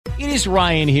It is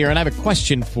Ryan here, and I have a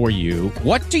question for you.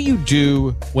 What do you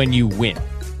do when you win?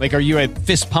 Like, are you a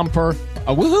fist pumper,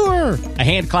 a woohooer, a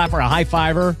hand clapper, a high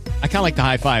fiver? I kind of like the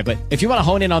high five, but if you want to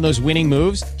hone in on those winning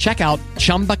moves, check out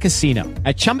Chumba Casino.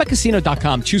 At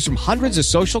ChumbaCasino.com, choose from hundreds of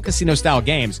social casino-style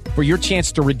games for your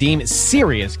chance to redeem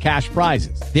serious cash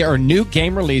prizes. There are new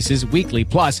game releases weekly,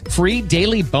 plus free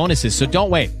daily bonuses. So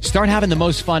don't wait. Start having the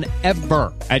most fun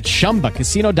ever at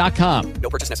ChumbaCasino.com. No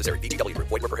purchase necessary. VGW Group.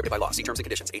 Void where prohibited by law. See terms and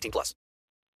conditions. 18 plus.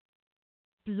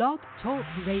 Blog Talk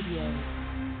Radio.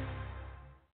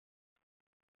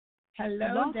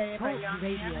 Hello, Blog Dave. Talk Are you on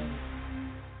Radio.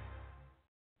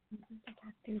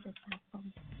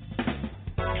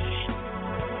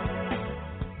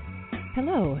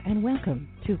 Hello and welcome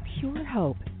to Pure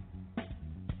Hope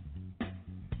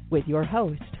with your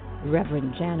host,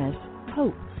 Reverend Janice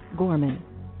Hope Gorman.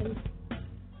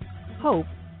 Hope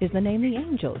is the name the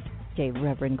angels gave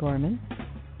Reverend Gorman.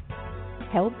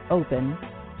 Help open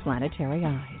planetary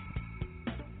eyes.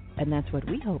 And that's what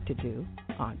we hope to do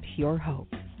on Pure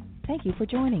Hope. Thank you for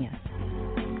joining us.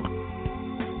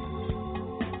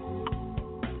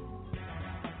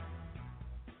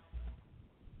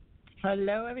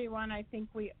 Hello, everyone. I think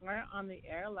we are on the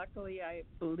air. Luckily, I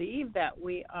believe that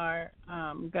we are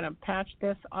going to patch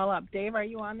this all up. Dave, are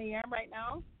you on the air right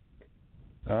now?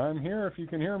 I'm here if you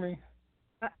can hear me.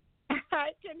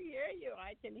 I can hear you.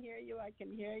 I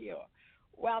can hear you.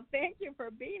 Well, thank you for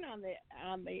being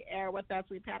on the air with us.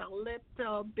 We've had a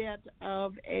little bit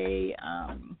of a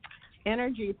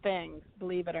energy thing,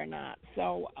 believe it or not.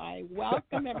 So I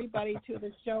welcome everybody to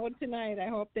the show tonight. I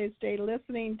hope they stay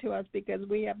listening to us because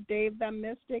we have Dave the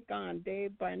Mystic on,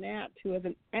 Dave Barnett, who is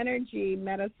an energy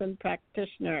medicine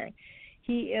practitioner.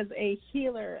 He is a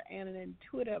healer and an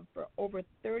intuitive for over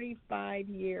 35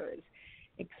 years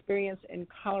experience in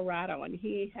Colorado, and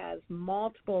he has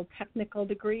multiple technical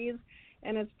degrees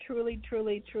and is truly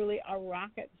a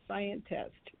rocket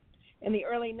scientist. In the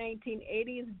early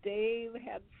 1980s, Dave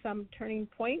had some turning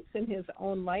points in his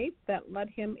own life that led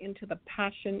him into the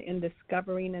passion in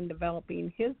discovering and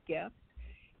developing his gifts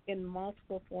in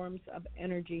multiple forms of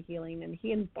energy healing, and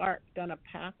he embarked on a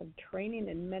path of training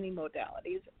in many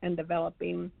modalities and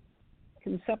developing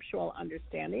conceptual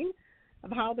understanding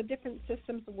of how the different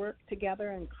systems work together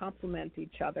and complement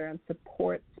each other and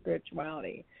support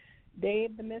spirituality.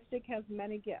 Dave the Mystic has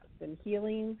many gifts in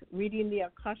healings, reading the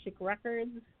Akashic records,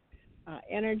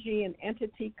 energy and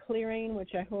entity clearing,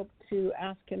 which I hope to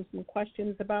ask him some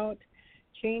questions about,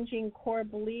 changing core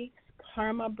beliefs,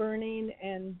 karma burning,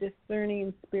 and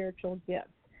discerning spiritual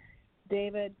gifts.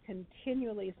 David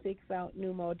continually seeks out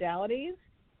new modalities,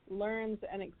 learns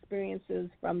and experiences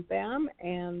from them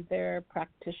and their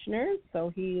practitioners,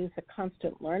 so he is a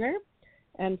constant learner,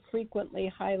 and frequently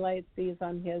highlights these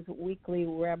on his weekly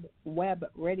web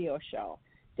radio show.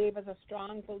 Dave is a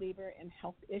strong believer in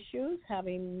health issues,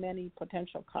 having many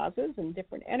potential causes in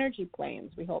different energy planes.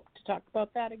 We hope to talk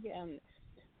about that again.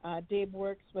 Dave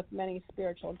works with many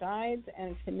spiritual guides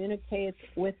and communicates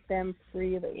with them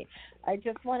freely. I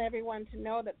just want everyone to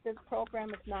know that this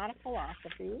program is not a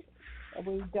philosophy.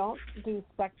 We don't do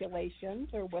speculations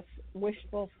or with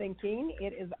wishful thinking.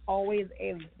 It is always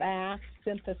a vast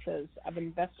synthesis of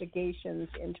investigations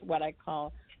into what I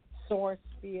call source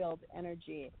field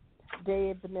energy.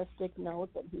 Dave the Mystic knows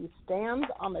that he stands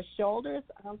on the shoulders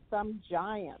of some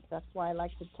giants. That's why I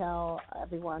like to tell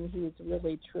everyone he's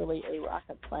really, truly a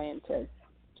rocket scientist.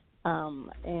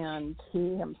 And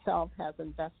he himself has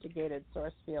investigated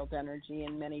source field energy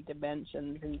in many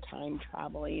dimensions and time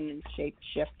traveling and shape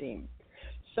shifting.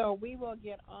 So we will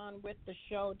get on with the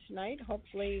show tonight.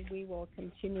 Hopefully we will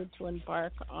continue to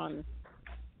embark on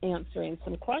answering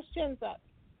some questions that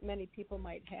many people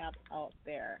might have out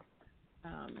there.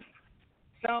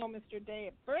 So, Mr.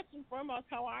 Dave, first and foremost,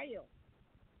 how are you?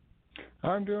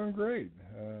 I'm doing great.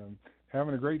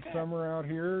 Having a great summer out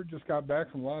here. Just got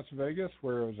back from Las Vegas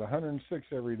where it was 106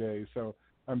 every day. So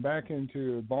I'm back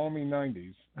into balmy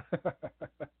 90s.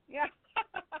 Yeah.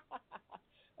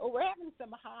 Well, we're having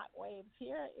some hot waves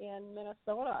here in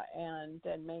Minnesota and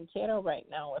in Mankato right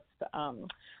now.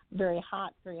 It's very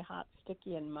hot,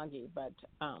 sticky, and muggy. But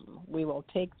we will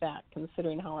take that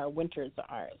considering how our winters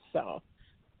are. So.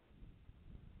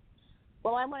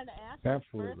 Well, I wanted to ask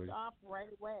you first off right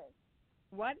away,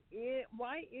 why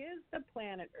is the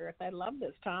planet Earth, I love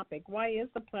this topic, why is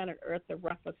the planet Earth the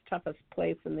roughest, toughest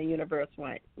place in the universe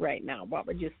right now? What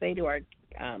would you say to our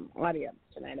audience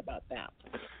tonight about that?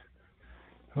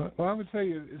 Well, I would say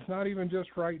it's not even just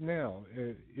right now.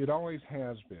 It always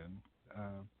has been.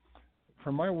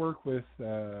 From my work with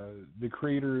the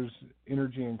creators,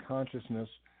 energy and consciousness,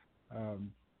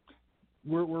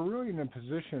 we're really in a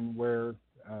position where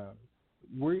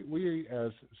we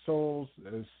as souls,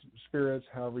 as spirits,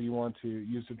 however you want to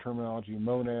use the terminology,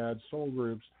 monads, soul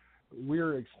groups,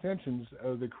 we're extensions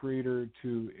of the Creator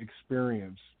to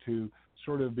experience, to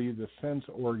sort of be the sense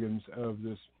organs of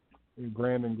this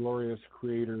grand and glorious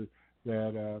Creator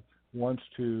that wants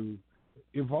to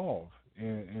evolve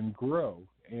and grow.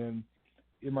 And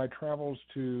in my travels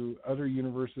to other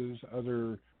universes,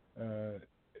 other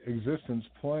existence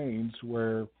planes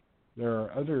where there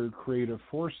are other creative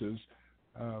forces,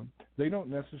 they don't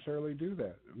necessarily do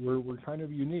that. We're kind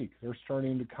of unique. They're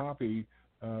starting to copy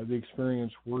the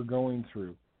experience we're going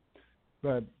through.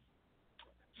 But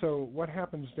so what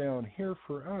happens down here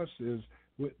for us is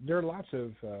there are lots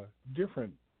of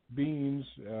different beings,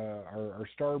 our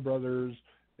star brothers,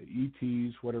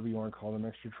 ETs, whatever you want to call them,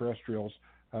 extraterrestrials,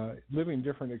 living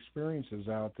different experiences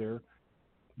out there.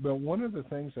 But one of the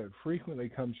things that frequently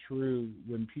comes through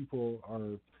when people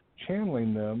are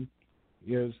channeling them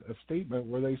is a statement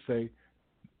where they say,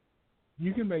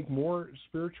 you can make more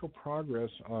spiritual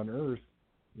progress on Earth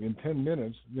in 10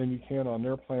 minutes than you can on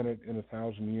their planet in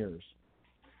 1,000 years.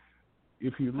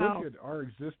 If you look at our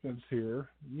existence here,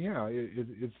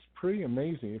 it's pretty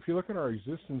amazing. If you look at our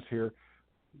existence here,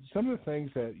 some of the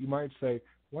things that you might say,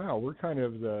 wow, we're kind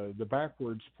of the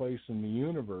backwards place in the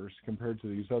universe compared to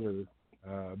these other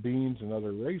beings and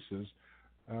other races,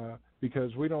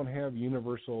 because we don't have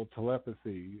universal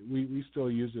telepathy. We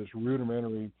still use this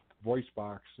rudimentary voice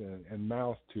box and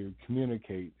mouth to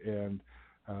communicate, and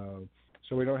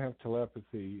so we don't have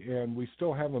telepathy, and we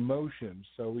still have emotions.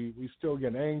 So we still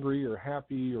get angry or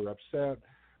happy or upset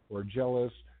or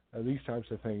jealous, these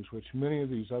types of things, which many of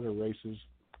these other races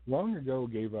long ago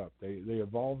gave up. They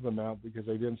evolved them out because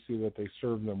they didn't see that they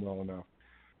served them well enough.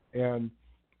 And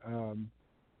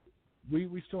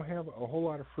we still have a whole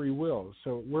lot of free will.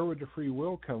 So where would the free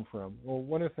will come from? Well,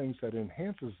 one of the things that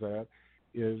enhances that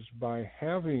is by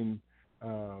having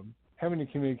to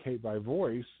communicate by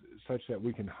voice, such that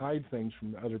we can hide things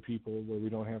from other people where we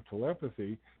don't have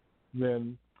telepathy.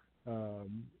 Then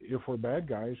if we're bad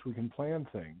guys, we can plan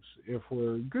things. If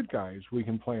we're good guys, we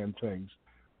can plan things.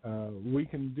 We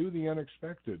can do the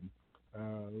unexpected.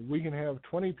 We can have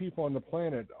 20 people on the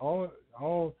planet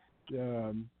all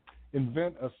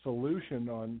invent a solution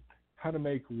on how to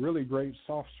make really great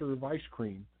soft serve ice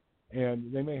cream.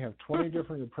 And they may have 20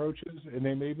 different approaches, and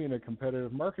they may be in a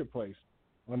competitive marketplace.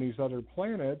 On these other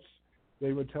planets,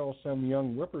 they would tell some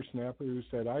young whippersnapper who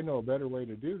said, I know a better way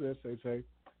to do this. They'd say,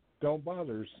 don't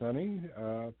bother, Sonny.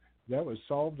 That was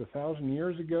solved 1,000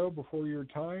 years ago before your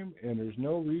time, and there's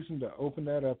no reason to open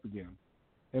that up again.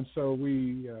 And so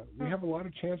we have a lot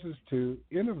of chances to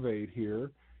innovate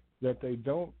here that they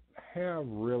don't have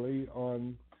really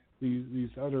on these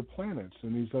other planets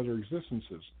and these other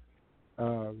existences.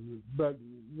 But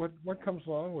what comes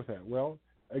along with that? Well,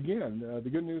 again, the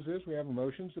good news is we have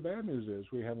emotions. The bad news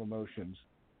is we have emotions.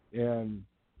 And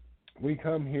we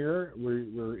come here,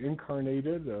 we're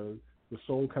incarnated. The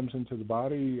soul comes into the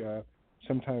body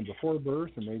sometime before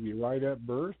birth and maybe right at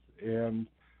birth, and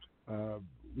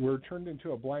we're turned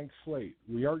into a blank slate.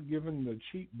 We aren't given the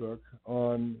cheat book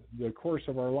on the course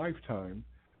of our lifetime.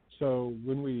 So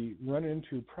when we run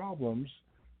into problems,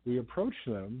 we approach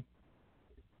them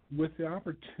with the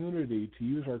opportunity to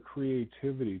use our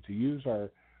creativity, to use our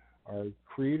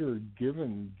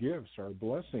Creator-given gifts, our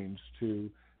blessings, to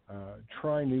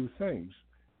try new things.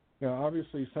 Now,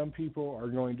 obviously, some people are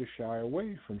going to shy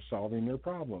away from solving their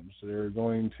problems. They're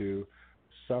going to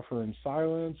suffer in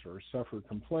silence or suffer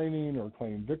complaining or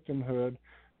claim victimhood,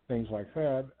 things like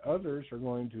that. Others are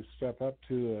going to step up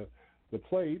to the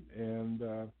plate, and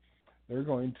they're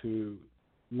going to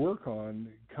work on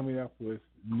coming up with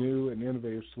new and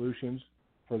innovative solutions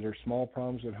for their small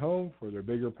problems at home, for their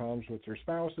bigger problems with their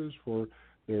spouses, for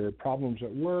their problems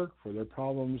at work, for their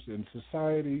problems in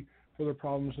society, for their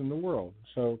problems in the world.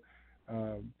 So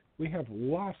we have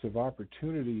lots of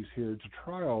opportunities here to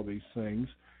try all these things.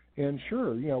 And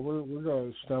sure, we're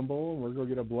going to stumble, and we're going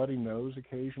to get a bloody nose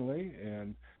occasionally,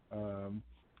 and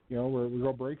we're going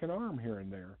to break an arm here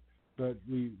and there. But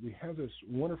we have this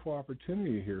wonderful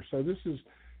opportunity here. So this is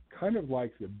kind of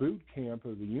like the boot camp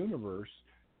of the universe.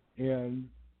 And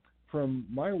from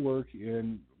my work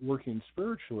in working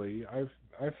spiritually,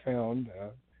 I've found,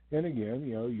 and again,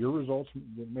 your results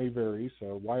may vary,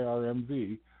 so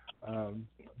YRMV,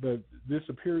 but this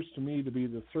appears to me to be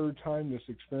the third time this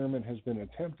experiment has been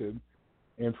attempted,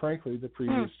 and frankly, the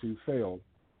previous two failed.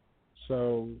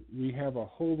 So we have a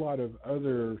whole lot of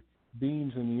other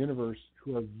beings in the universe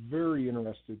who are very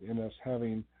interested in us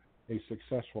having a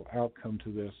successful outcome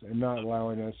to this and not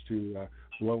allowing us to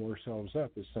blow ourselves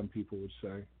up, as some people would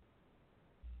say.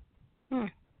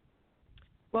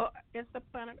 Well, is the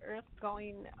planet Earth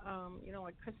going,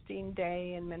 like Christine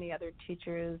Day and many other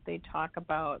teachers, they talk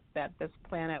about that this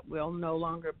planet will no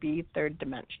longer be third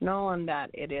dimensional and that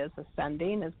it is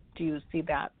ascending. Do you see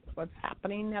that what's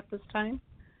happening at this time?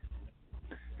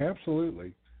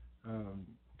 Absolutely.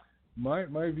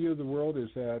 My view of the world is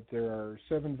that there are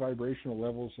 7 vibrational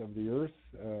levels of the Earth.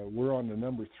 We're on the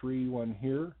number 3 one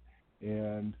here,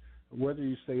 and whether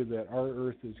you say that our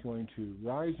Earth is going to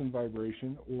rise in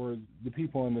vibration or the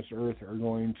people on this Earth are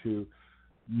going to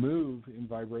move in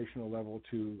vibrational level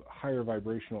to higher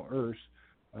vibrational Earths,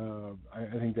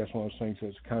 I think that's one of those things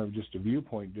that's kind of just a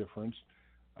viewpoint difference.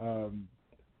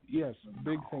 Yes,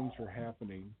 big things are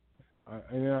happening.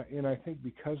 And I think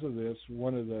because of this,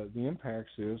 one of the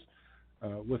impacts is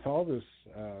with all this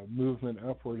movement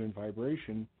upward in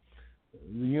vibration,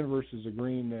 the universe is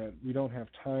agreeing that we don't have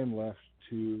time left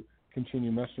to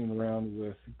continue messing around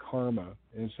with karma.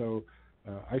 And so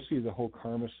I see the whole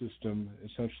karma system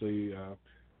essentially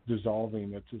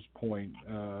dissolving at this point,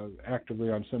 actively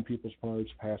on some people's parts,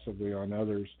 passively on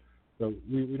others. But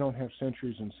we don't have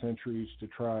centuries and centuries to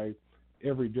try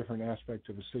every different aspect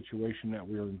of a situation that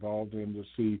we are involved in to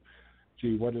see,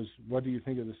 gee, what do you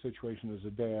think of the situation as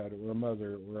a dad or a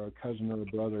mother or a cousin or a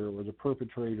brother or the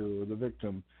perpetrator or the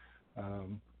victim?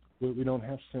 We don't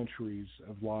have centuries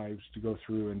of lives to go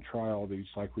through and try all these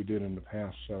like we did in the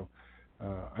past. So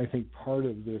I think part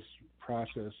of this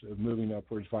process of moving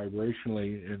upwards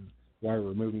vibrationally and why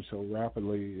we're moving so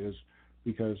rapidly is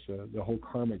because the whole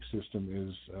karmic system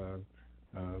is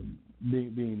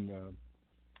being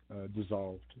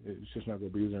dissolved. It's just not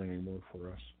going to be there anymore for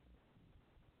us.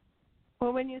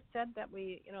 Well, when you said that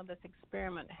this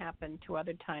experiment happened 2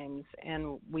 other times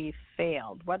and we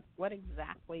failed, what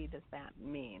exactly does that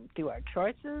mean? Through our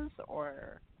choices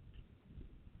or?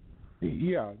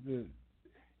 Yeah,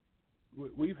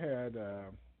 we've had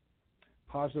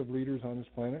positive leaders on this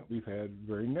planet. We've had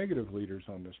very negative leaders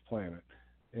on this planet.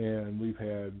 And we've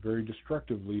had very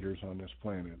destructive leaders on this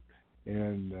planet.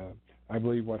 And I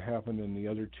believe what happened in the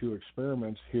other 2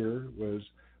 experiments here was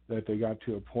that they got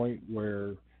to a point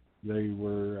where they're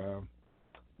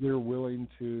willing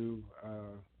to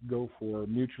go for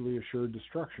mutually assured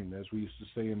destruction, as we used to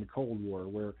say in the Cold War,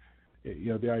 where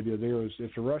the idea there was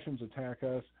if the Russians attack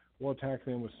us, we'll attack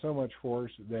them with so much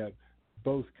force that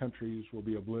both countries will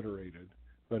be obliterated,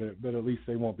 but at least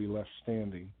they won't be left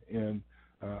standing. And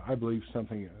I believe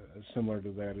something similar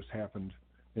to that has happened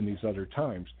in these other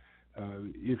times.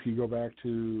 If you go back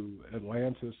to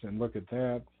Atlantis and look at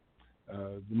that,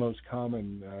 the most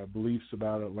common beliefs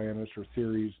about Atlantis or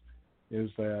theories is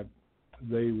that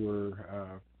they were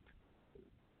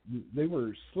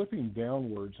slipping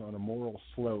downwards on a moral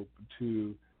slope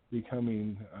to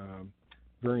becoming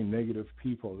very negative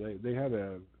people. They had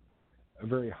a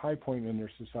very high point in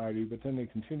their society, but then they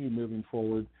continued moving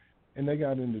forward, and they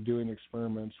got into doing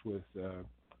experiments with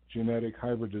genetic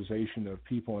hybridization of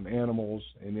people and animals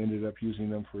and ended up using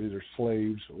them for either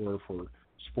slaves or for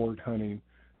sport hunting,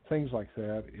 things like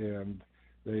that. And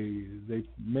they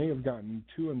may have gotten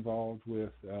too involved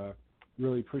with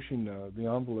really pushing the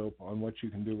envelope on what you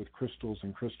can do with crystals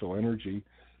and crystal energy,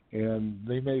 and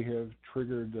they may have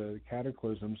triggered the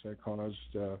cataclysms that caused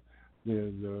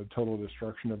the total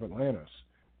destruction of Atlantis.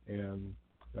 And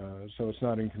so it's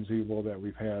not inconceivable that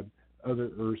we've had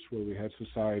other Earths where we had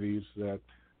societies that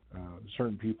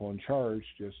certain people in charge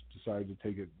just decided to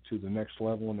take it to the next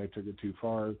level, and they took it too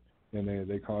far, and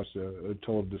they caused a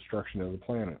total destruction of the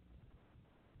planet.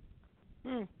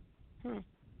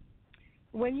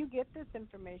 When you get this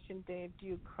information, Dave, do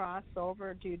you cross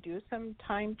over? Do you do some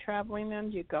time traveling then?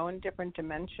 Do you go in different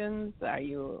dimensions? Are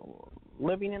you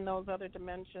living in those other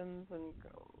dimensions and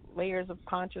layers of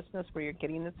consciousness where you're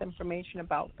getting this information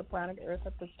about the planet Earth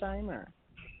at this time? Or?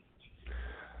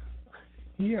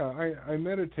 Yeah, I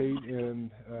meditate,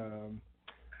 and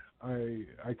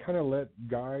I kind of let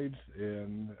guides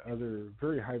and other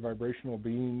very high vibrational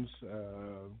beings,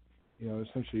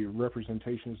 essentially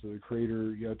representations of the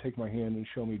Creator, take my hand and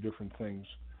show me different things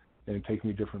and take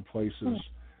me different places.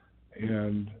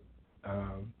 And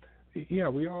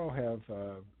we all have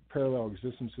parallel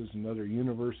existences in other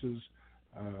universes.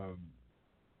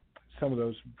 Some of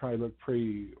those probably look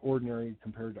pretty ordinary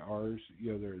compared to ours.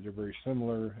 They're very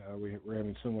similar. We're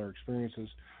having similar experiences,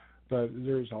 but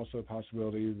there's also a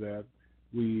possibility that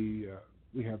we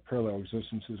have parallel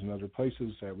existences in other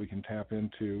places that we can tap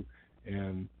into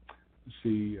and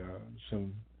see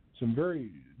some very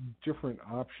different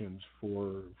options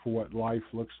for what life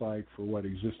looks like, for what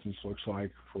existence looks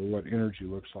like, for what energy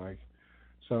looks like.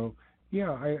 So,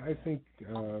 I think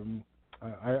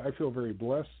I feel very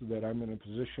blessed that I'm in a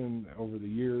position over the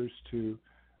years to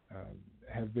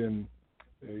have been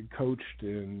coached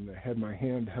and had my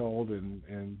hand held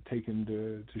and taken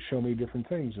to show me different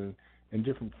things and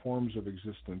different forms of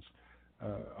existence.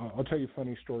 I'll tell you a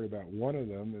funny story about one of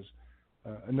them. Is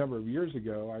a number of years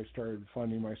ago, I started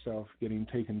finding myself getting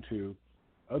taken to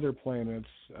other planets,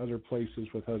 other places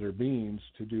with other beings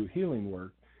to do healing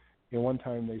work. And one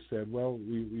time they said, well,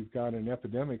 we've got an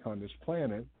epidemic on this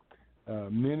planet.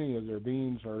 Many of their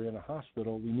beings are in a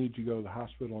hospital. We need you to go to the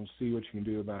hospital and see what you can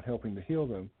do about helping to heal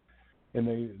them. And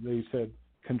they said,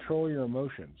 control your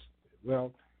emotions.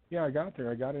 Well, yeah, I got there.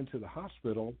 I got into the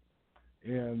hospital,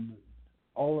 and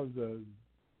all of the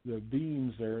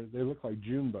beings there, they look like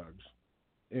June bugs.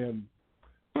 And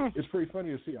it's pretty funny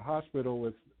to see a hospital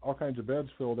with all kinds of beds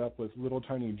filled up with little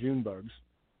tiny June bugs.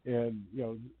 And,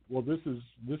 well, this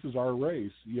is our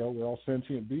race. We're all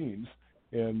sentient beings.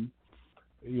 And,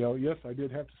 yes, I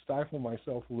did have to stifle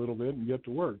myself a little bit and get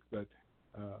to work. But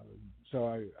so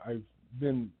I've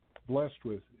been blessed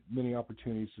with many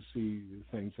opportunities to see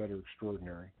things that are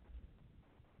extraordinary.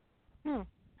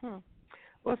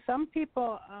 Well, some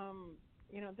people,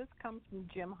 this comes from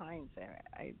Jim Hines.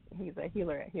 He's a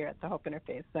healer here at the Hope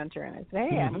Interfaith Center, and I said,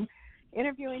 hey, I'm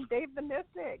interviewing Dave the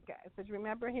Mystic. I said,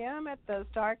 remember him at the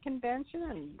Star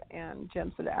Convention? And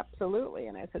Jim said, absolutely.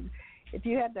 And I said, if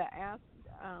you had to ask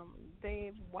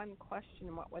Dave one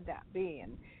question, what would that be?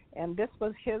 And this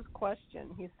was his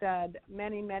question. He said,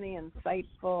 many, many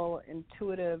insightful,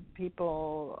 intuitive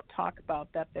people talk about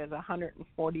that there's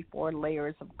 144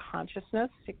 layers of consciousness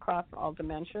across all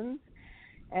dimensions.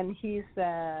 And he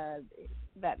said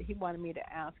that he wanted me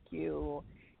to ask you,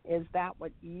 is that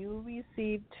what you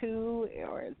received too,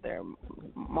 or is there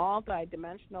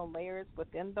multi-dimensional layers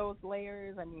within those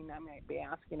layers? I mean, I might be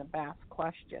asking a vast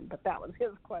question, but that was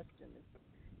his question.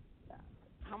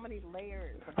 How many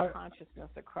layers of consciousness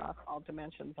across all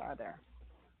dimensions are there?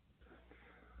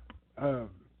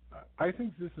 I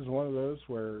think this is one of those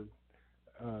where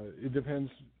it depends,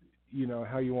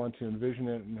 how you want to envision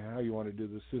it and how you want to do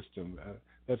the system.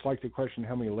 That's like the question,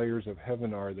 how many layers of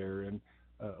heaven are there? And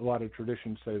a lot of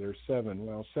traditions say there's 7.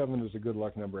 Well, 7 is a good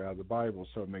luck number out of the Bible,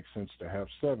 so it makes sense to have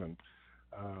 7.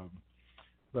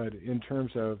 But in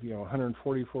terms of,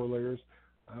 144 layers,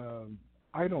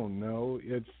 I don't know.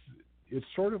 It's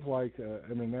sort of like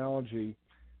an analogy.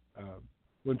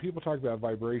 When people talk about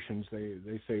vibrations,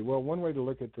 they say, well, one way to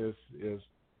look at this is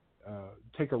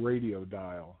take a radio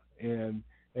dial, and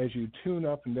as you tune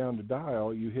up and down the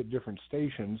dial, you hit different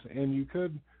stations, and you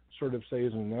could sort of say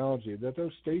as an analogy that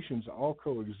those stations all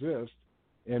coexist,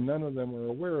 and none of them are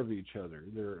aware of each other.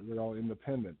 They're all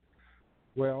independent.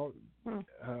 Well,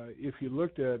 if you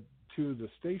looked at 2 of the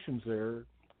stations there,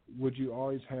 would you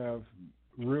always have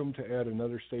room to add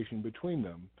another station between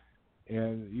them?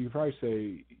 And you could probably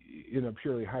say, in a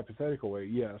purely hypothetical way,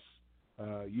 yes,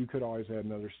 you could always add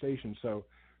another station. So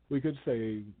we could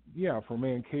say, yeah, for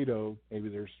Mankato, maybe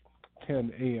there's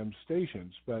 10 AM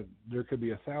stations, but there could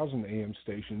be 1,000 AM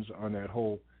stations on that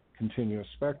whole continuous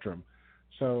spectrum.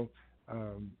 So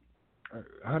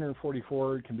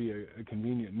 144 can be a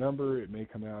convenient number. It may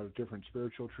come out of different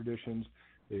spiritual traditions.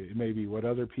 It may be what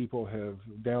other people have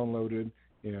downloaded,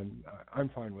 and I'm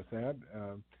fine with that.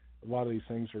 A lot of these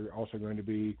things are also going to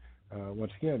be,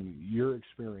 once again, your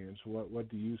experience. What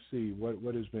do you see?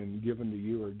 What has been given to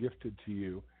you or gifted to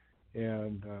you?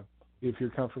 And if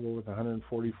you're comfortable with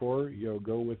 144,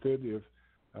 go with it. If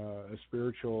a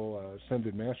spiritual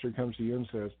ascended master comes to you and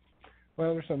says,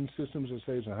 well, there's some systems that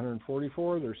say it's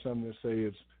 144. There's some that say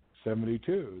it's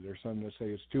 72. There's some that say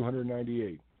it's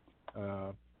 298.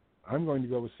 I'm going to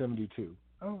go with 72.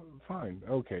 Oh, fine.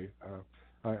 Okay.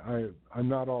 I'm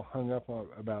not all hung up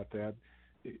about that.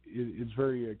 It's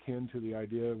very akin to the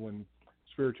idea when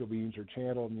spiritual beings are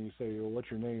channeled and you say, well, what's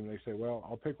your name? And they say, well,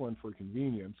 I'll pick one for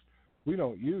convenience. We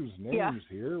don't use names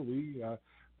here. We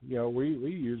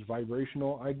use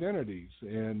vibrational identities,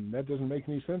 and that doesn't make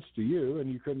any sense to you,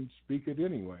 and you couldn't speak it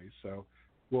anyway. So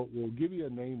we'll give you a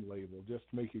name label just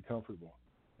to make you comfortable.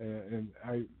 And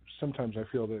sometimes I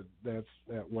feel that's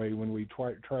that way when we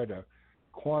try to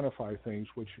quantify things,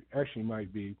 which actually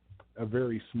might be a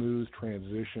very smooth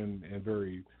transition and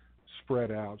very spread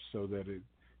out, so that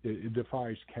it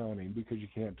defies counting, because you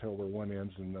can't tell where one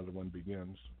ends and another one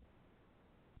begins.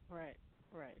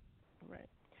 Right.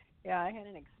 Yeah, I had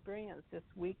an experience this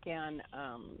weekend,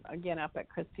 again up at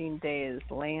Christine Day's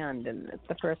land, and it's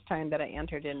the first time that I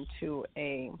entered into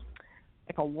a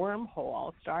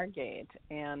wormhole, Stargate.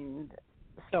 And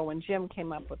so when Jim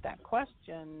came up with that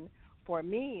question, for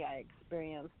me, I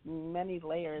experienced many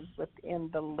layers within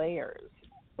the layers,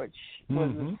 which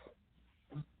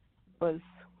was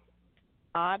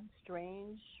odd,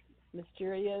 strange,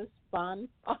 mysterious, fun,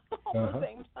 all at the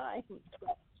same time.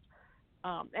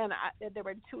 There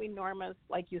were too enormous,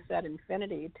 like you said,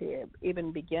 infinity to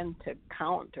even begin to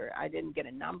count, or I didn't get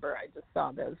a number. I just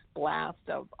saw this blast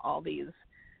of all these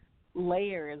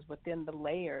layers within the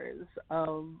layers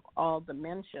of all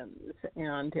dimensions,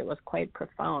 and it was quite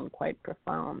profound, quite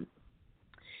profound.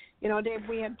 You know, Dave,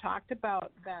 we had talked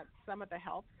about that some of the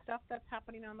health stuff that's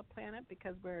happening on the planet,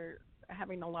 because we're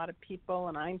having a lot of people,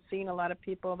 and I'm seeing a lot of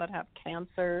people that have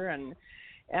cancer and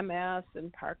MS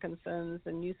and Parkinson's,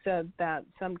 and you said that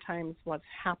sometimes what's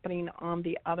happening on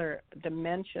the other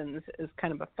dimensions is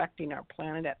kind of affecting our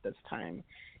planet at this time.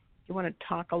 You want to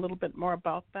talk a little bit more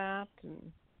about that?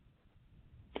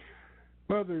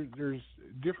 Well, there's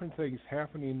different things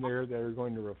happening there that are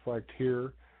going to reflect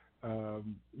here.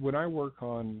 When I work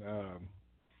on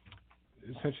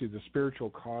essentially the spiritual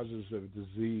causes of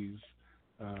disease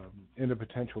and the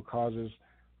potential causes,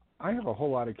 I have a whole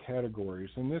lot of categories,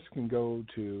 and this can go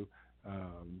to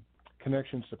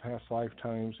connections to past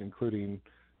lifetimes, including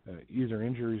either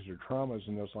injuries or traumas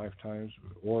in those lifetimes,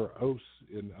 or oaths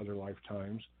in other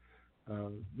lifetimes.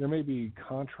 There may be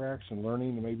contracts and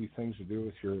learning. There may be things to do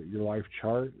with your life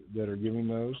chart that are giving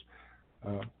those.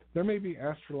 There may be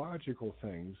astrological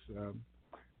things.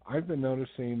 I've been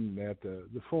noticing that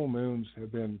the full moons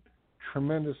have been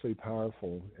tremendously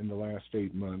powerful in the last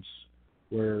 8 months,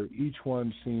 where each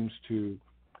one seems to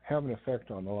have an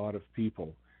effect on a lot of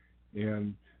people.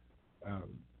 And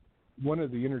one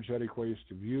of the energetic ways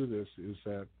to view this is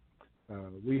that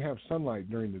we have sunlight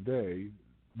during the day.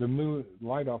 The moon,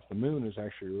 light off the moon is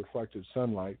actually reflected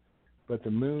sunlight, but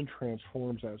the moon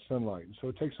transforms that sunlight. And so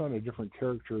it takes on a different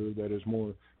character that is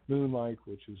more moon-like,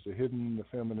 which is the hidden, the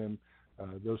feminine,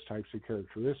 those types of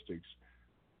characteristics.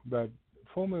 But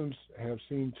full moons have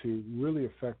seemed to really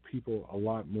affect people a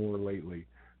lot more lately.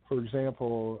 For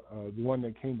example, the one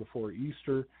that came before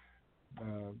Easter,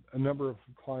 a number of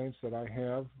clients that I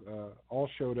have all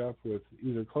showed up with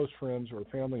either close friends or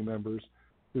family members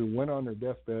who went on their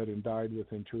deathbed and died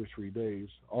within 2 or 3 days,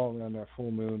 all around that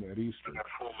full moon at Easter.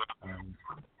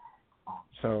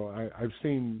 So I've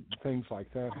seen things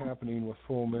like that happening with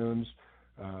full moons.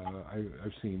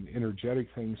 I've seen energetic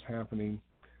things happening.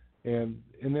 And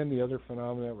then the other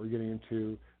phenomena that we're getting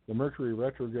into, the Mercury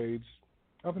retrogrades.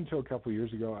 Up until a couple of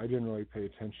years ago, I didn't really pay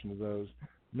attention to those.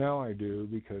 Now I do,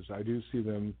 because I do see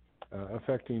them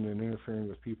affecting and interfering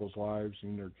with people's lives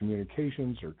in their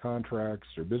communications or contracts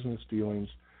or business dealings,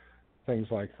 things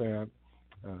like that.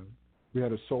 We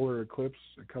had a solar eclipse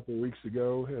a couple of weeks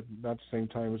ago, at about the same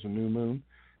time as a new moon,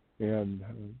 and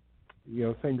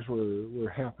things were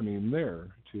happening there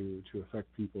to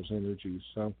affect people's energies.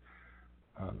 So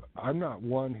I'm not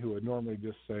one who would normally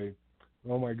just say,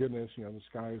 oh my goodness, the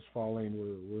sky is falling,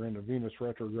 we're in a Venus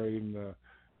retrograde, and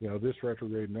this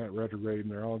retrograde and that retrograde,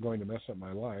 and they're all going to mess up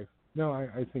my life. No,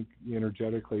 I think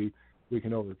energetically we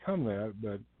can overcome that,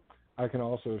 but I can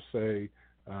also say,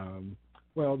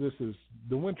 well, this is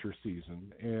the winter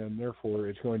season, and therefore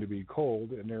it's going to be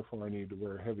cold, and therefore I need to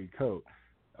wear a heavy coat.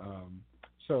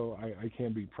 So I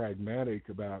can be pragmatic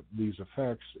about these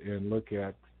effects and look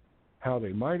at how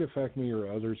they might affect me or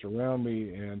others around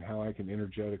me, and how I can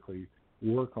energetically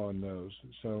work on those.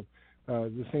 So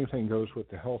the same thing goes with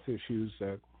the health issues,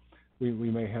 that we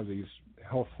may have these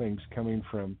health things coming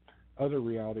from other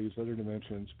realities, other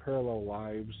dimensions, parallel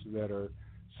lives that are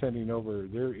sending over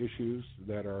their issues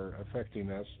that are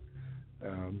affecting us,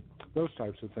 those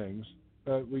types of things.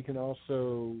 But we can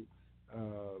also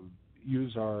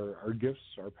use our gifts,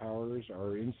 our powers,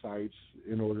 our insights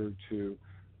in order to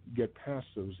get past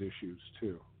those issues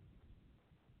too.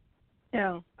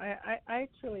 Yeah, I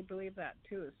truly believe that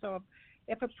too. So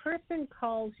if a person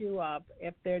calls you up,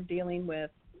 if they're dealing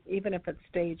with, even if it's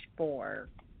stage 4,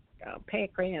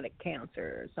 pancreatic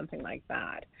cancer or something like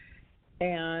that,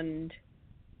 and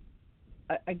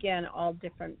again, all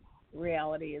different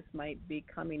realities might be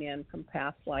coming in from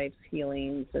past lives,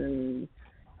 healings, and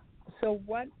so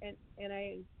what, and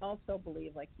I also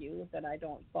believe, like you, that I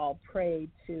don't fall prey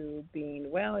to being,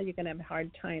 well, you're going to have a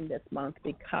hard time this month,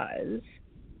 because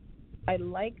I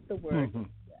like the word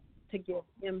to give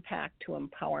impact to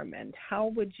empowerment. How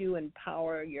would you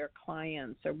empower your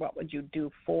clients, or what would you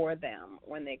do for them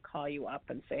when they call you up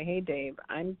and say, hey, Dave,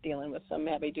 I'm dealing with some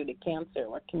heavy-duty cancer.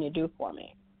 What can you do for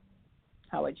me?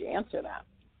 How would you answer that?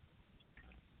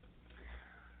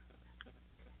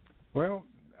 Well,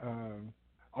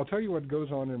 I'll tell you what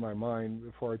goes on in my mind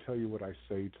before I tell you what I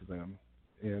say to them,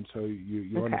 and so you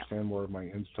Okay. understand more of my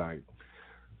insight.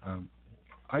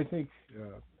 I think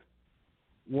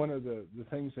one of the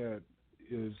things that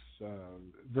is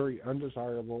very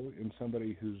undesirable in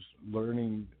somebody who's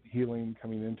learning healing,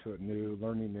 coming into it new,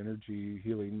 learning energy,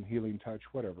 healing touch,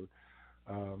 whatever,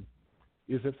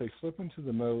 is if they slip into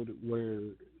the mode where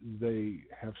they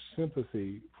have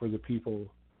sympathy for the people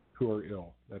who are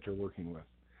ill that they're working with.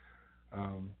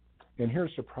 And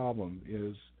here's the problem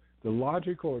is the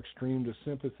logical extreme to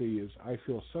sympathy is I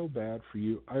feel so bad for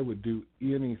you, I would do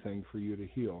anything for you to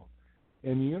heal.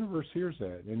 And the universe hears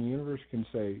that, and the universe can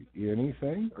say,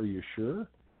 anything? Are you sure?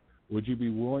 Would you be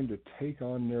willing to take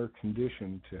on their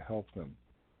condition to help them?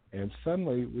 And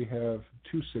suddenly we have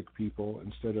 2 sick people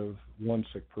instead of 1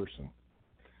 sick person.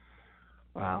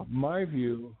 Wow. My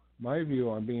view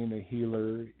on being a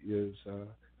healer is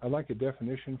I like a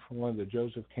definition from one of the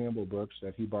Joseph Campbell books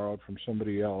that he borrowed from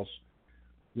somebody else,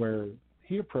 where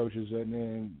he approaches it,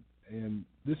 and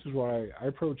this is why I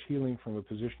approach healing from a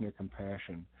position of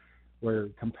compassion, where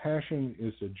compassion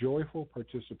is a joyful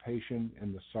participation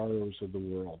in the sorrows of the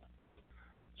world.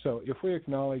 So if we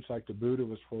acknowledge, like the Buddha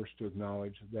was forced to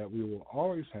acknowledge, that we will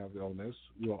always have illness,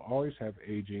 we'll always have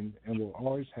aging, and we'll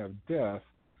always have death,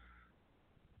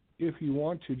 if you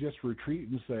want to just retreat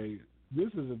and say,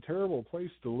 this is a terrible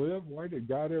place to live, why did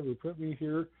God ever put me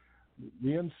here?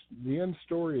 The end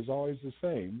story is always the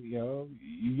same. You know,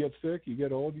 you get sick, you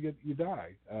get old, you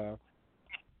die.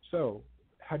 So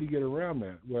how do you get around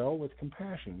that? Well, with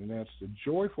compassion, and that's the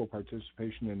joyful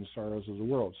participation in the sorrows of the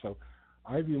world. So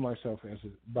I view myself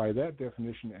by that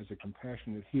definition as a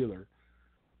compassionate healer.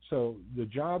 So the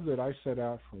job that I set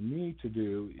out for me to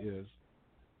do is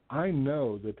I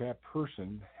know that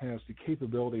person has the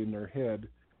capability in their head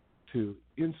to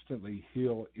instantly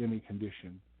heal any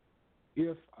condition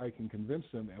if I can convince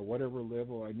them at whatever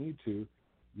level I need to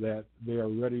that they are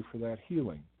ready for that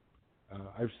healing.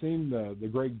 I've seen the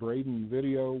Greg Braden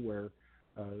video where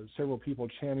several people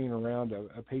chanting around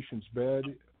a patient's bed,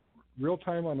 real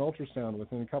time on ultrasound,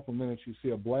 within a couple of minutes you see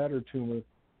a bladder tumor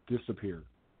disappear.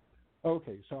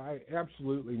 Okay, so I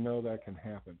absolutely know that can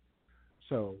happen.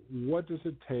 So what does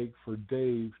it take for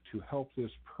Dave to help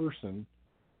this person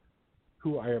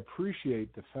who I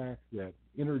appreciate the fact that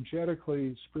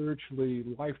energetically, spiritually,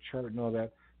 life chart and all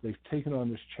that, they've taken on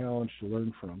this challenge to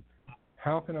learn from.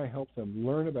 How can I help them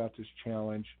learn about this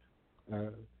challenge,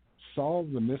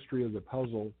 solve the mystery of the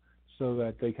puzzle so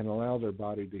that they can allow their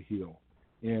body to heal?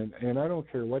 And I don't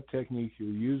care what technique you're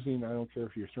using. I don't care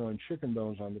if you're throwing chicken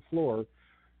bones on the floor.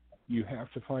 You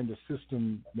have to find a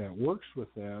system that works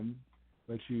with them,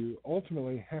 but you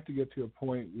ultimately have to get to a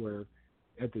point where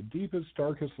at the deepest,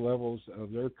 darkest levels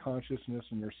of their consciousness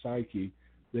and their psyche,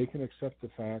 they can accept the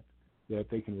fact that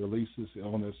they can release this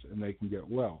illness and they can get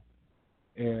well.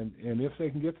 And if they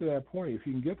can get to that point, if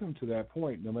you can get them to that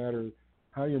point, no matter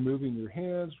how you're moving your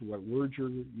hands, what words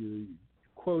you're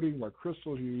quoting, what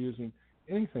crystals you're using,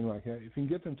 anything like that, if you can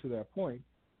get them to that point,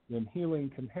 then healing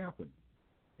can happen.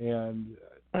 And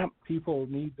people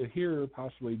need to hear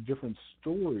possibly different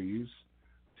stories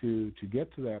to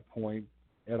get to that point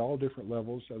at all different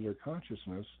levels of their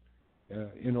consciousness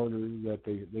in order that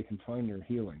they can find their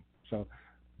healing. So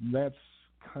that's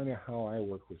kind of how I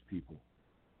work with people.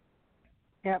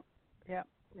 Yep.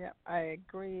 I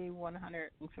agree 150%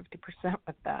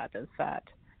 with that, is that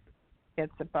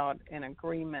it's about an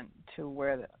agreement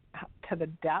to the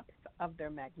depth of their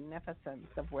magnificence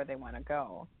of where they want to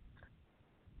go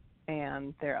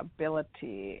and their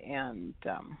ability. And,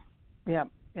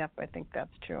 I think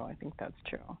that's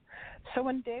true. So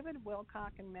when David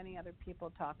Wilcock and many other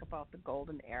people talk about the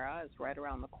golden era is right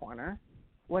around the corner,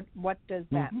 what does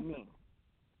that mean?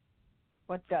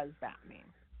 What does that mean?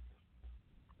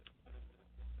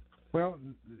 Well,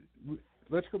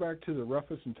 let's go back to the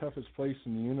roughest and toughest place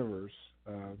in the universe.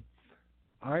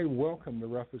 I welcome the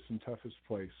roughest and toughest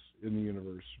place in the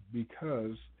universe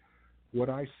because what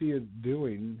I see it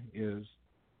doing is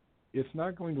it's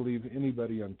not going to leave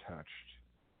anybody untouched.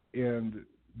 And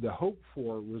the hope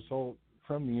for result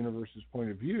from the universe's point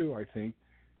of view, I think,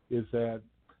 is that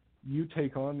you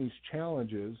take on these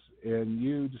challenges and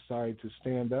you decide to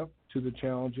stand up to the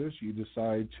challenges, you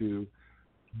decide to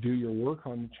do your work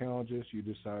on the challenges, you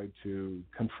decide to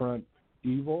confront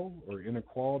evil or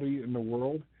inequality in the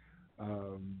world,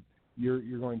 you're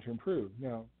going to improve.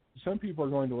 Now, some people are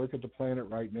going to look at the planet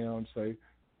right now and say,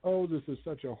 oh, this is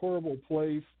such a horrible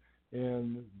place,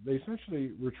 and they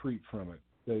essentially retreat from it.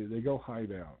 They go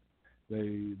hide out.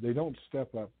 They don't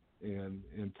step up and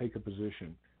take a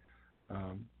position.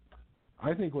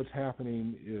 I think what's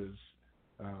happening is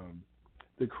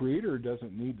the Creator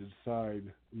doesn't need to decide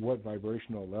what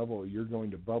vibrational level you're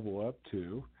going to bubble up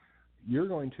to. You're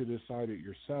going to decide it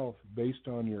yourself based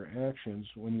on your actions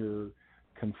when you're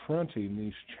confronting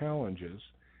these challenges.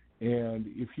 And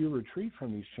if you retreat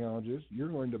from these challenges, you're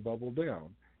going to bubble down.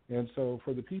 And so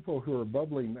for the people who are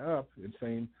bubbling up and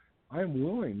saying, I'm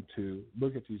willing to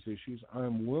look at these issues,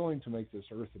 I'm willing to make this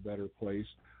earth a better place,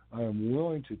 I'm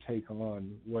willing to take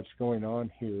on what's going on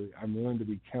here, I'm willing to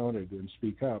be counted and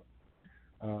speak up,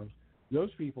 those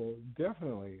people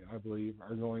definitely, I believe,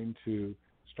 are going to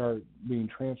start being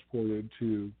transported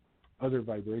to other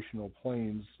vibrational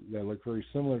planes that look very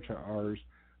similar to ours,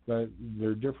 but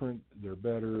they're different, they're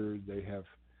better, they have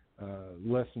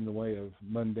less in the way of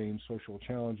mundane social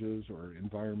challenges or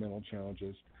environmental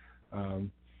challenges.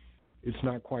 It's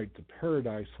not quite the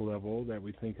paradise level that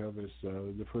we think of as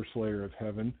the first layer of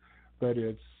heaven, but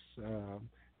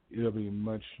it'll be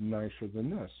much nicer than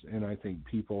this. And I think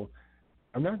people,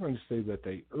 I'm not going to say that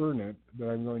they earn it, but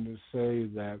I'm going to say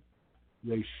that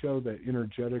they show that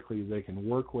energetically they can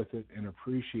work with it and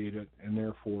appreciate it, and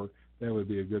therefore that would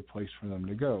be a good place for them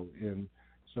to go. And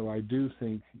so I do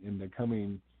think in the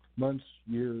coming months,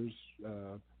 years,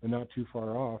 and not too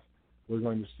far off, we're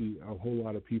going to see a whole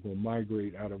lot of people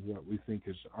migrate out of what we think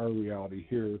is our reality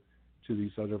here to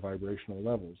these other vibrational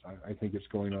levels. I think it's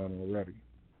going on already.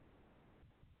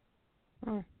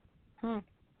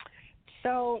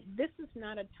 So this is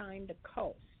not a time to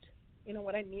coast. You know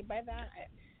what I mean by that?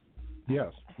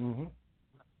 Yes. Mm-hmm.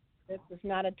 This is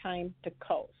not a time to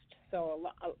coast.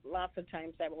 So lots of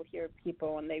times I will hear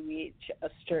people when they reach a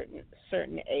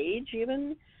certain age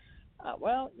even,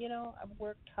 well, you know, I've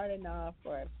worked hard enough,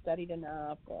 or I've studied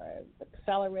enough, or I've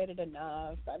accelerated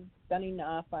enough, I've done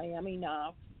enough, I am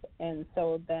enough. And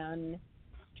so then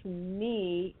to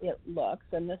me it looks,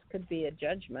 and this could be a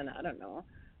judgment, I don't know,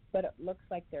 but it looks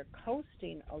like they're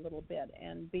coasting a little bit.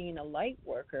 And being a light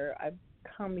worker, I've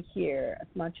come here as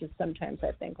much as sometimes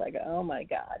I think like, oh my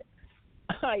God.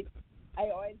 I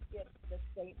always get the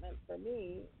statement for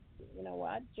me, you know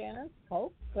what, Janice,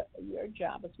 coast, but your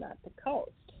job is not to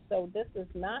coast. So this is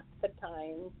not the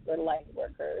time for light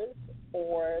workers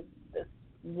or the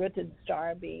rooted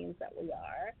star beings that we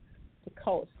are to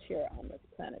coast here on this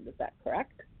planet. Is that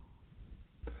correct?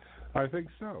 I think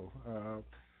so.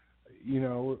 You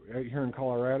know, here in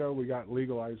Colorado, we got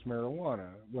legalized marijuana.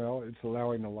 Well, it's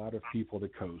allowing a lot of people to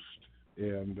coast,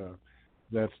 and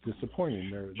that's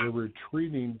disappointing. They're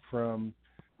retreating from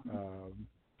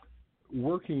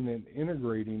working and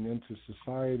integrating into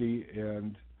society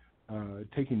and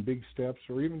taking big steps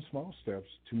or even small steps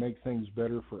to make things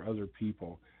better for other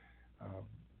people.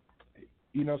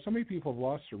 You know, so many people have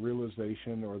lost the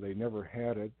realization, or they never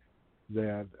had it,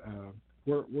 that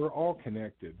we're all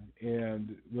connected.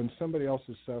 And when somebody else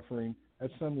is suffering, at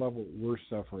some level we're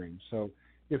suffering. So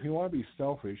if you want to be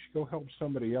selfish, go help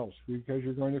somebody else because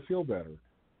you're going to feel better,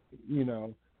 you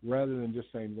know, rather than just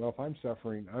saying, well, if I'm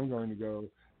suffering, I'm going to go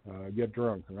get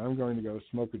drunk, or I'm going to go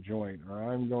smoke a joint,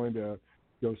 or I'm going to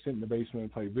go sit in the basement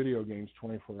and play video games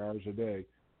 24 hours a day.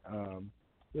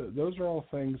 Those are all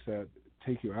things that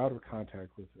take you out of contact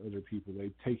with other people.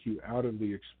 They take you out of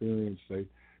the experience.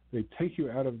 They take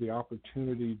you out of the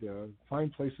opportunity to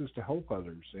find places to help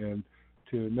others and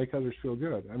to make others feel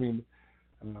good. I mean,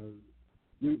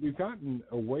 we've gotten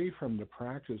away from the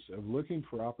practice of looking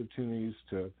for opportunities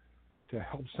to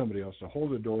help somebody else, to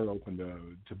hold a door open,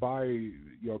 to buy, you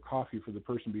know, coffee for the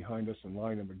person behind us in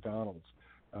line at McDonald's,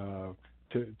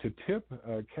 to tip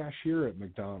a cashier at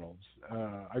McDonald's.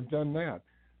 I've done that.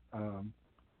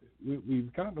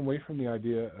 We've gotten away from the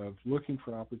idea of looking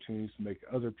for opportunities to make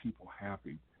other people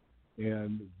happy.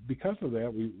 And because of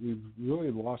that, we've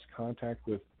really lost contact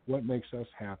with what makes us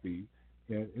happy.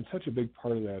 And such a big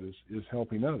part of that is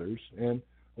helping others. And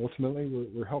ultimately,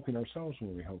 we're helping ourselves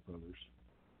when we help others.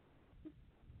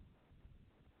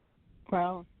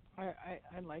 Well,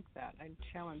 I like that. I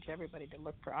challenge everybody to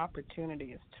look for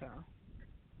opportunities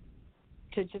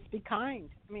to just be kind.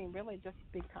 I mean, really just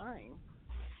be kind.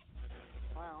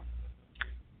 Wow.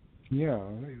 Yeah,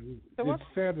 so it's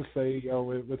sad to say, you know,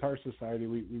 with our society,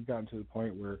 we've gotten to the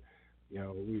point where, you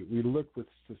know, we look with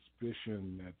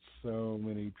suspicion at so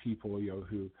many people, you know,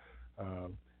 who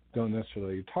don't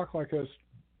necessarily talk like us,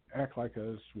 act like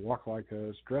us, walk like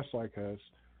us, dress like us,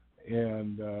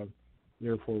 and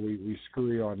therefore we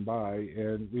scurry on by,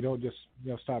 and we don't just,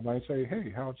 you know, stop by and say,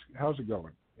 hey, how's it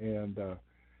going? And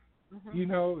you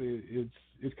know,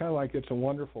 it's kind of like It's a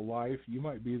Wonderful Life. You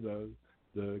might be the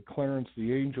Clarence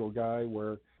the Angel guy,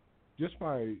 where just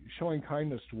by showing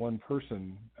kindness to one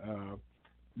person,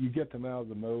 you get them out of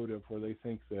the mode of where they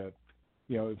think that,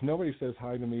 you know, if nobody says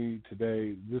hi to me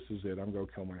today, this is it, I'm going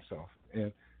to kill myself.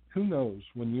 And who knows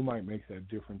when you might make that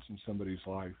difference in somebody's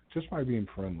life just by being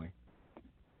friendly.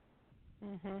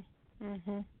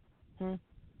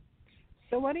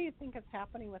 So, what do you think is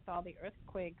happening with all the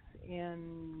earthquakes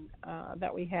in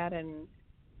that we had in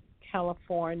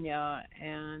California,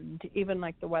 and even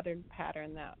like the weather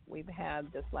pattern that we've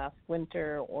had this last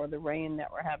winter, or the rain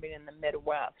that we're having in the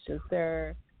Midwest? Is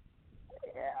there,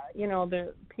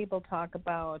 the people talk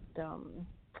about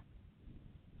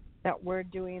that we're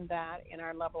doing that in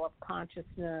our level of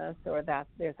consciousness, or that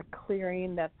there's a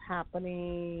clearing that's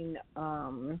happening.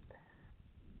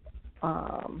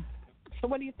 So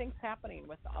what do you think's happening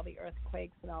with all the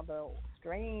earthquakes and all the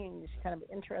strange, kind of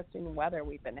interesting weather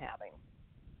we've been having?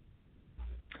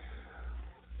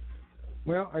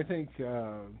 Well, I think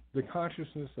the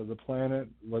consciousness of the planet,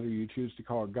 whether you choose to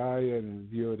call it Gaia and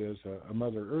view it as a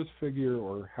Mother Earth figure,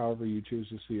 or however you choose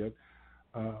to see it,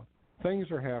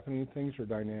 things are happening, things are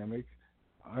dynamic.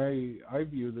 I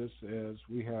view this as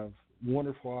we have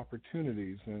wonderful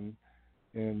opportunities, and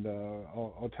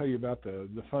I'll tell you about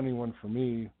the funny one for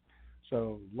me.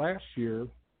 So last year,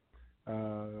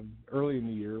 early in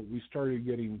the year, we started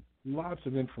getting lots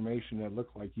of information that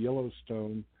looked like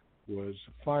Yellowstone was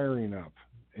firing up.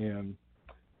 And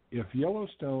if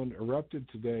Yellowstone erupted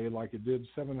today like it did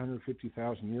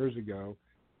 750,000 years ago,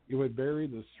 it would bury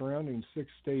the surrounding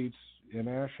 6 states in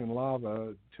ash and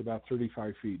lava to about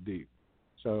 35 feet deep.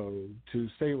 So to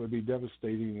say it would be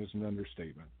devastating is an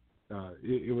understatement.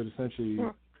 It would essentially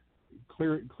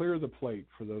clear the plate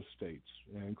for those states,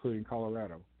 including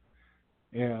Colorado.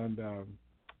 And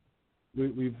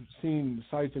we've seen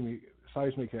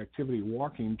seismic activity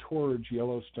walking towards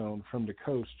Yellowstone from the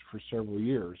coast for several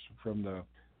years, from the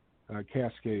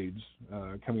Cascades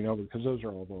coming over, because those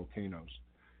are all volcanoes.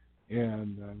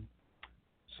 And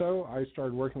so I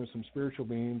started working with some spiritual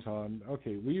beings on,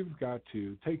 okay, we've got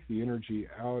to take the energy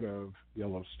out of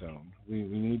Yellowstone. We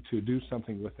need to do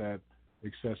something with that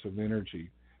excessive energy.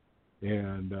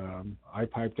 And I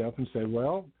piped up and said,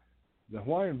 well, the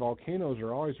Hawaiian volcanoes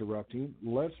are always erupting.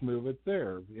 Let's move it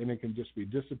there. And it can just be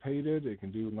dissipated. It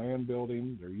can do land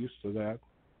building. They're used to that.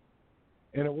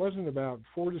 And it wasn't about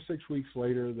 4 to 6 weeks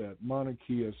later that Mauna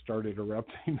Kea started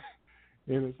erupting.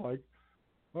 And it's like,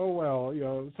 oh,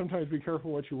 well, sometimes be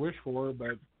careful what you wish for.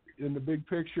 But in the big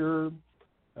picture,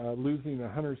 losing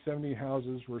 170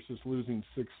 houses versus losing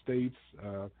 6 states,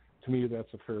 to me,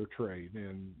 that's a fair trade.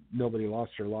 And nobody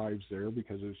lost their lives there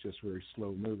because it was just very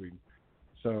slow moving.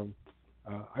 So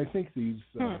I think these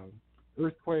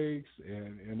earthquakes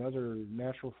and other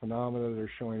natural phenomena that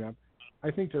are showing up, I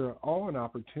think they're all an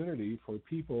opportunity for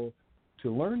people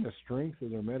to learn the strength of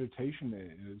their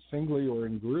meditation, singly or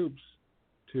in groups,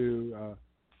 to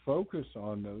focus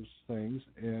on those things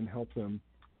and help them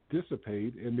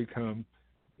dissipate and become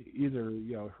either,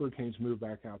 hurricanes move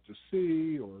back out to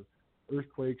sea, or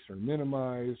earthquakes are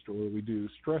minimized, or we do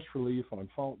stress relief on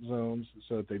fault zones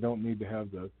so that they don't need to have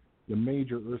the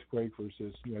major earthquake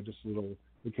versus just little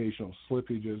occasional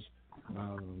slippages.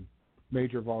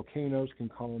 Major volcanoes can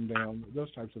calm down,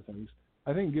 those types of things.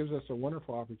 I think it gives us a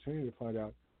wonderful opportunity to find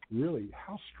out really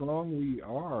how strong we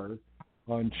are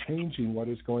on changing what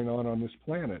is going on this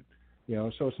planet.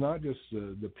 So it's not just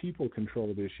the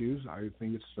people-controlled issues. I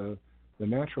think it's the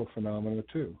natural phenomena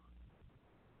too.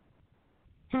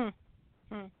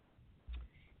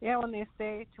 Yeah, when they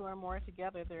say two or more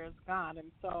together, there is God.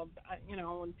 And so,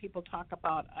 when people talk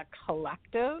about a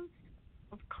collective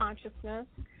of consciousness,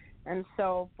 and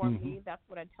so for me, that's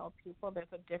what I tell people.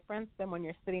 There's a difference than when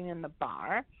you're sitting in the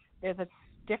bar. There's a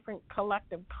different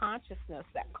collective consciousness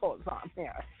that goes on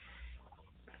there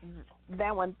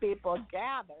than when people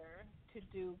gather to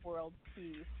do world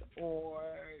peace or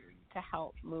to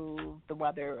help move the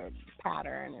weather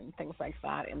pattern and things like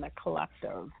that in the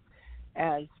collective,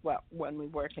 as when we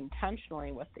work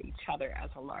intentionally with each other as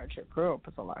a larger group.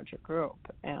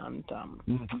 And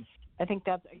I think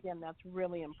that's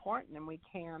really important. And we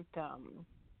can't,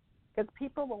 because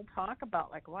people will talk about,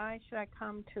 like, why should I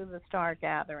come to the Star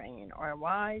Gathering, or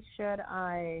why should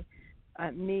I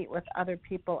meet with other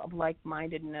people of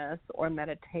like-mindedness or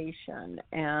meditation.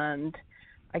 And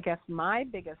I guess my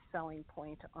biggest selling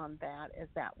point on that is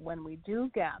that when we do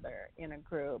gather in a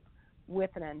group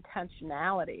with an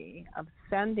intentionality of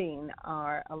sending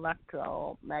our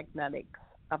electromagnetics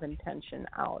of intention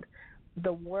out,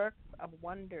 the work of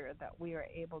wonder that we are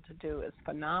able to do is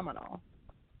phenomenal.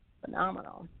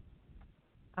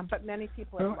 But many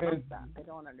people don't understand that. They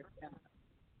don't understand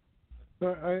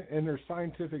that. And there's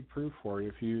scientific proof for it.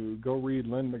 If you go read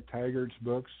Lynn McTaggart's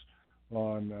books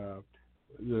on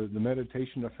the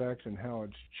meditation effects and how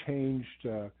it's changed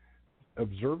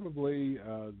observably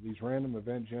these random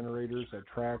event generators that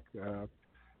track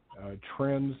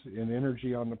trends in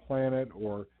energy on the planet,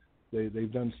 or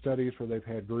they've done studies where they've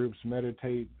had groups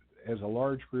meditate as a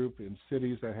large group in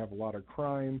cities that have a lot of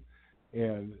crime.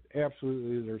 And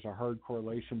absolutely, there's a hard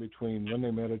correlation between when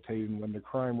they meditated and when the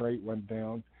crime rate went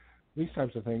down. These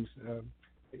types of things.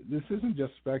 This isn't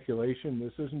just speculation.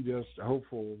 This isn't just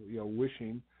hopeful,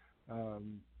 wishing.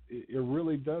 It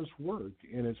really does work,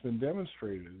 and it's been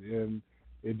demonstrated. And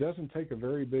it doesn't take a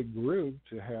very big group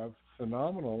to have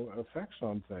phenomenal effects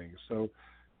on things. So,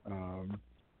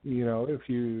 if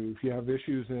you have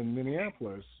issues in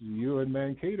Minneapolis, you and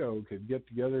Mankato could get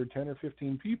together 10 or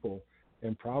 15 people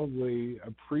and probably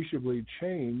appreciably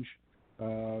change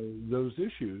those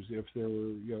issues if there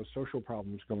were social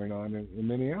problems going on in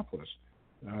Minneapolis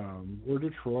or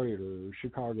Detroit or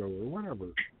Chicago or whatever.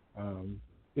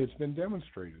 It's been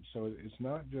demonstrated, so it's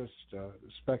not just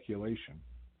speculation.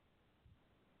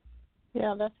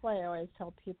 Yeah, that's why I always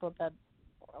tell people that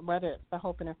whether it's the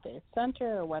Hope Interfaith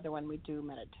Center or whether when we do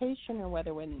meditation or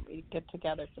whether when we get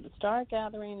together for the Star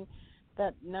Gathering,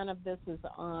 that none of this is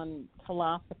on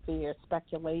philosophy or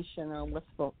speculation or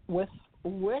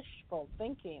wishful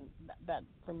thinking. That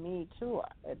for me, too,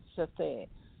 it's just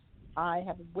I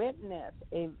have witnessed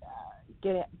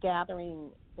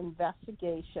gathering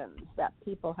investigations that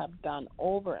people have done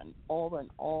over and over and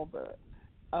over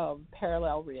of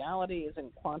parallel realities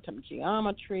and quantum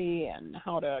geometry and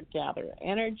how to gather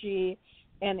energy.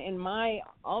 And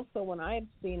also when I've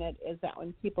seen it is that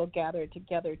when people gather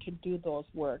together to do those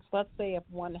works, let's say if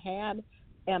one had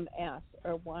MS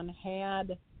or one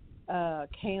had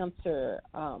cancer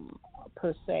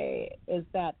per se, is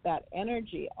that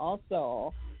energy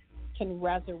also can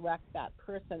resurrect that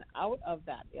person out of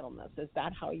that illness. Is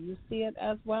that how you see it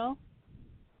as well?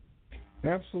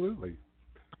 Absolutely.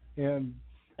 And,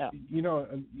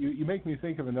 you make me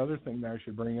think of another thing that I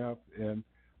should bring up. And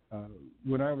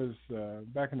when I was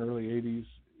back in the early 80s,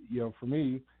 for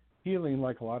me, healing,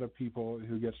 like a lot of people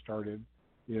who get started,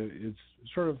 it's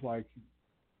sort of like,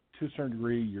 to a certain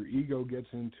degree, your ego gets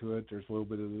into it. There's a little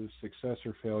bit of the success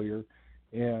or failure.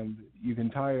 And you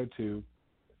can tie it to,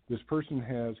 this person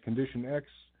has condition X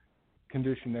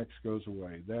goes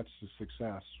away. That's the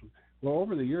success. Well,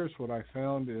 over the years, what I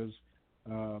found is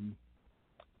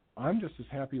I'm just as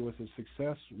happy with the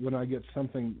success when I get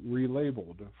something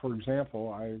relabeled. For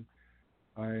example, I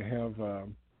have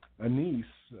a niece,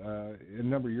 a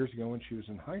number of years ago when she was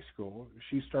in high school,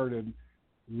 she started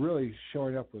really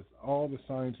showing up with all the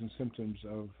signs and symptoms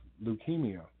of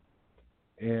leukemia.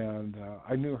 And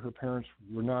I knew her parents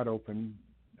were not open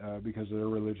because of their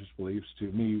religious beliefs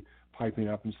to me piping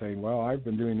up and saying, well, I've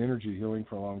been doing energy healing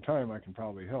for a long time, I can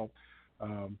probably help.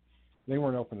 They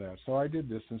weren't open to that. So I did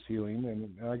distance healing,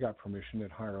 and I got permission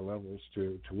at higher levels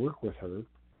to work with her.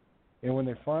 And when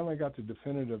they finally got the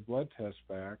definitive blood test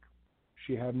back,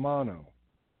 she had mono.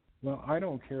 Well, I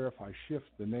don't care if I shift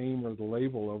the name or the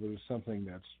label over to something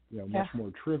that's much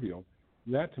more trivial.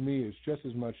 That to me is just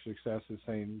as much success as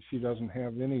saying she doesn't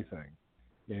have anything.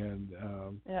 And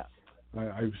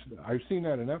I've seen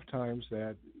that enough times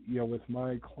that with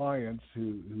my clients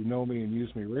who know me and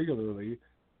use me regularly,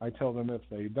 I tell them if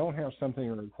they don't have something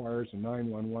that requires a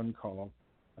 911 call,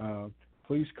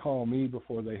 please call me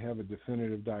before they have a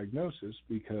definitive diagnosis,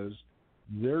 because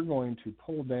they're going to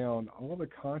pull down all the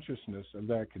consciousness of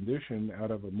that condition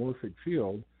out of a morphic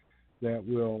field that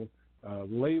will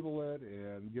label it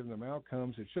and give them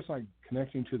outcomes. It's just like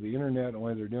connecting to the internet,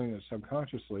 only they're doing it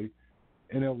subconsciously,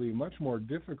 and it'll be much more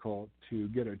difficult to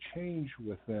get a change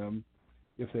with them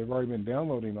if they've already been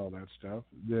downloading all that stuff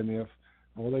than if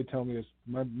all they tell me is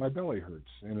my belly hurts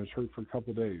and it's hurt for a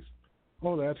couple of days.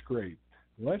 Oh, that's great.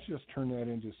 Let's just turn that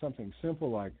into something simple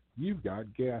like you've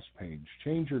got gas pains,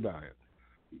 change your diet,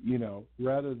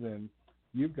 rather than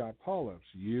you've got polyps,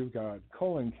 you've got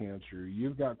colon cancer,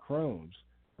 you've got Crohn's.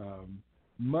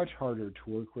 Much harder to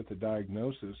work with a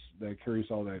diagnosis that carries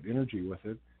all that energy with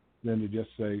it than to just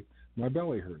say, my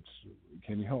belly hurts,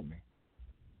 can you help me?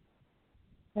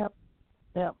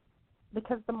 Yep.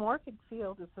 Because the morphic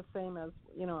field is the same as,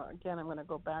 again, I'm going to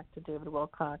go back to David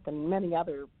Wilcock, and many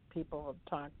other people have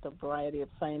talked, a variety of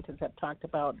scientists have talked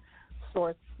about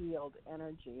source field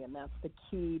energy, and that's the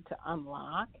key to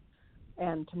unlock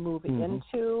and to move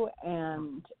into.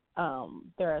 And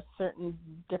there are certain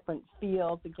different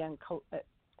fields, again,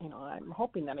 I'm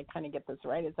hoping that I kind of get this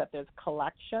right, is that there's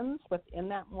collections within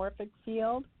that morphic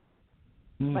field.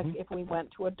 Like if we went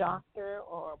to a doctor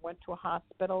or went to a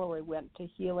hospital or we went to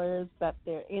healers, that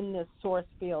they're in this source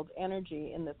field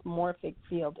energy, in this morphic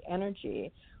field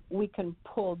energy, we can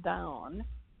pull down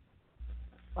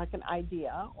like an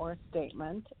idea or a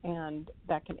statement, and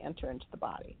that can enter into the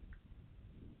body.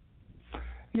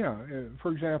 Yeah.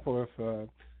 For example,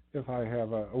 if I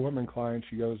have a woman client,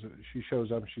 she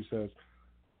shows up and she says,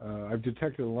 I've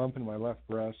detected a lump in my left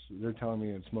breast. They're telling me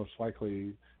it's most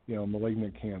likely,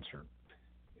 malignant cancer.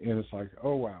 And it's like,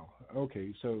 oh, wow.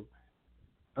 Okay, so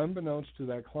unbeknownst to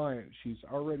that client, she's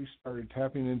already started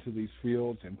tapping into these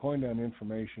fields and pulling down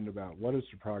information about what is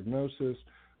the prognosis,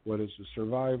 what is the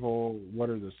survival, what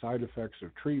are the side effects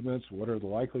of treatments, what are the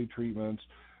likely treatments,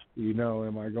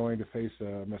 am I going to face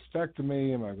a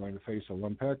mastectomy, am I going to face a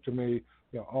lumpectomy,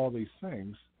 all these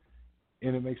things.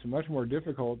 And it makes it much more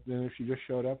difficult than if she just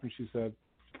showed up and she said,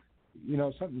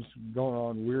 something's going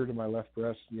on weird in my left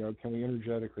breast, can we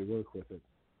energetically work with it?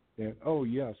 And, oh,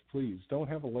 yes, please, don't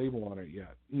have a label on it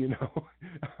yet,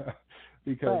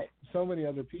 because right. So many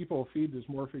other people feed this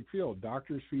morphic field.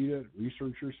 Doctors feed it,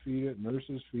 researchers feed it,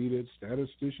 nurses feed it,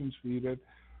 statisticians feed it,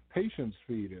 patients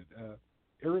feed it.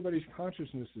 Everybody's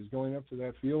consciousness is going up to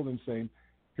that field and saying,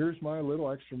 here's my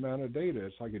little extra amount of data.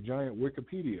 It's like a giant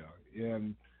Wikipedia.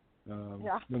 And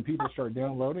when people start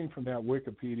downloading from that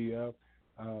Wikipedia,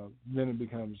 then it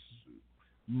becomes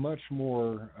much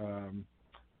more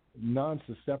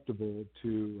non-susceptible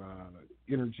to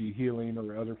energy healing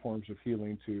or other forms of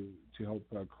healing to help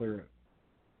clear it.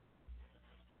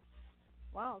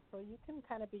 Wow, so you can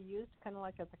kind of be used kind of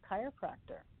like as a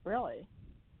chiropractor, really.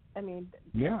 I mean,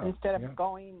 instead of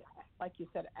going, like you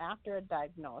said, after a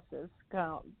diagnosis,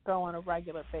 go on a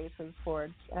regular basis for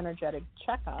energetic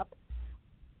checkup,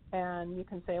 and you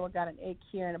can say, well, got an ache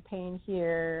here and a pain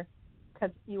here,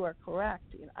 because you are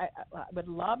correct. I would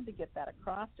love to get that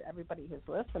across to everybody who's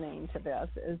listening to this,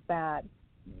 is that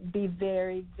be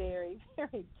very, very,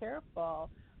 very careful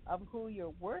of who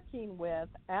you're working with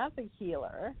as a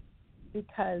healer,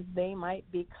 because they might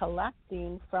be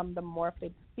collecting from the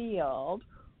morphic field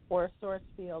or source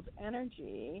field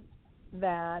energy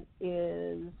that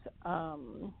is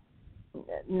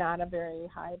not a very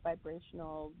high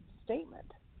vibrational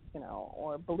statement,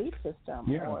 or belief system.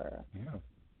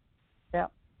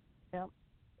 Yep.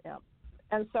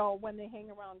 And so when they hang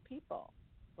around people,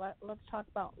 let's talk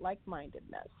about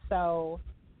like-mindedness. So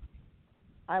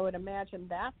I would imagine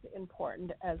that's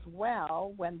important as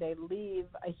well when they leave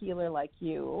a healer like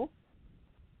you.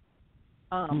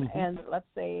 And let's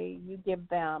say you give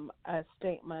them a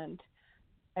statement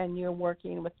and you're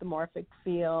working with the morphic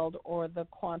field or the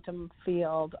quantum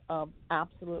field of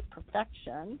absolute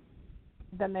perfection.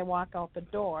 Then they walk out the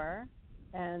door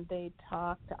and they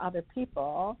talk to other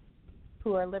people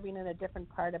who are living in a different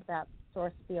part of that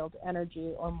source field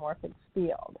energy or morphic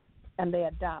field, and they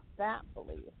adopt that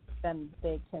belief, then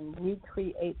they can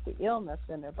recreate the illness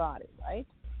in their body, right?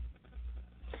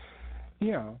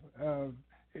 Yeah,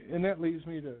 and that leads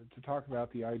me to talk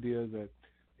about the idea that,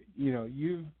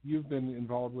 you've been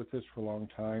involved with this for a long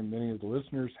time. Many of the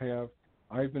listeners have.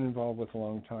 I've been involved with a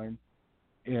long time.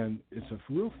 And it's a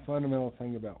real fundamental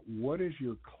thing about what is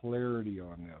your clarity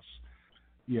on this.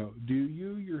 Do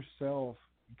you yourself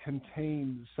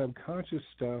contain subconscious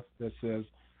stuff that says,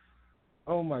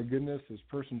 oh my goodness, this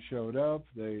person showed up,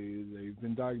 they've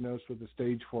been diagnosed with a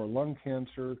stage 4 lung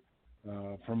cancer.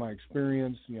 From my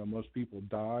experience, most people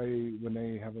die when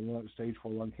they have a stage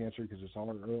 4 lung cancer because it's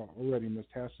already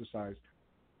metastasized.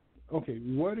 Okay,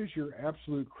 what is your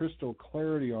absolute crystal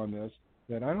clarity on this?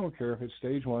 That I don't care if it's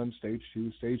stage 1, stage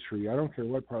 2, stage 3, I don't care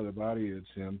what part of the body it's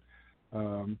in,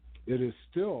 it is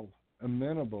still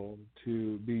amenable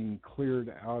to being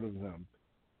cleared out of them.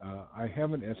 I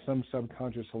haven't, at some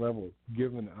subconscious level,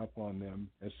 given up on them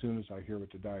as soon as I hear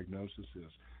what the diagnosis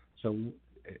is. So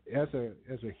as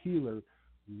a healer,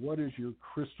 what is your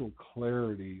crystal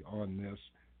clarity on this,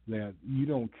 that you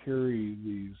don't carry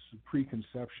these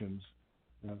preconceptions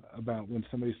about when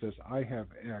somebody says, I have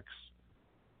X,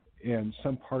 and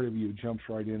some part of you jumps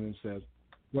right in and says,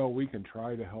 well, we can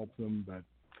try to help them, but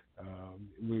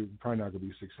we're probably not going to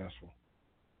be successful.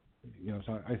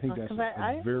 So I think that's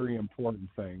a very important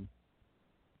thing.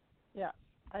 Yeah,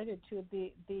 I do too.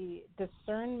 The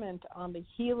discernment on the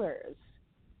healers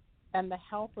and the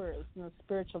helpers and the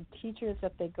spiritual teachers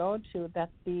that they go to, that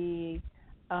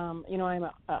I'm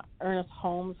a Ernest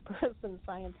Holmes person,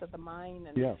 Science of the Mind,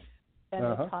 and yes. And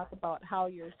they talk about how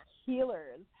your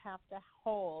healers have to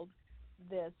hold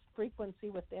this frequency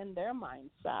within their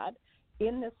mindset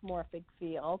in this morphic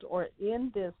field or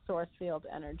in this source field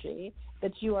energy,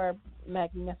 that you are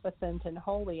magnificent and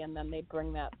holy, and then they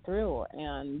bring that through.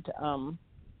 And,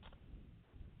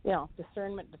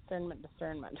 discernment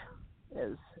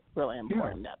is really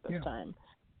important at this time.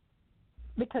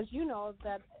 Because you know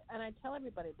that, and I tell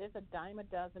everybody, there's a dime a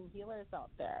dozen healers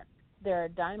out there. There are a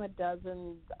dime a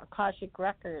dozen Akashic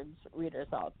Records readers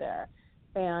out there.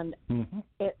 And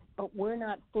we're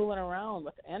not fooling around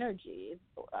with energy.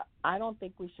 I don't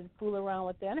think we should fool around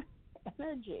with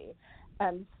energy.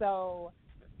 And so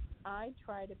I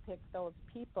try to pick those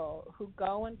people who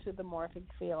go into the morphic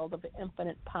field of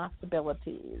infinite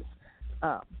possibilities.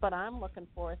 But I'm looking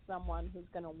for someone who's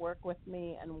going to work with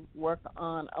me and work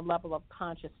on a level of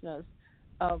consciousness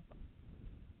of,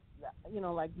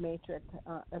 like matrix,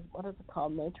 what is it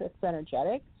called? Matrix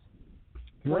energetics.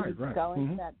 Right. Go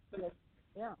into that.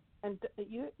 Yeah. And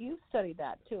you study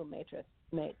that too, matrix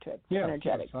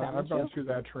energetics. Yes. I've gone through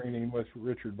that training with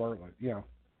Richard Bartlett. Yeah.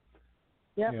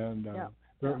 Yeah. And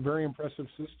very impressive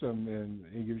system, and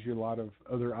it gives you a lot of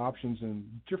other options and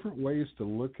different ways to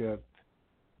look at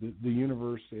the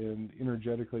universe and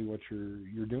energetically what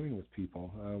you're doing with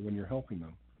people when you're helping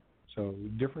them. So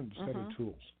different set of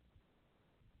tools.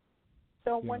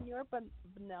 So when your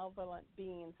benevolent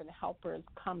beings and helpers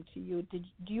come to you, do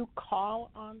you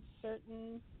call on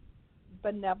certain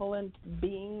benevolent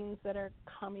beings that are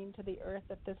coming to the earth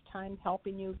at this time,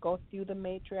 helping you go through the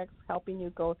matrix, helping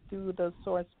you go through the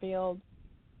source field?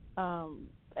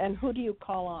 And who do you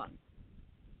call on?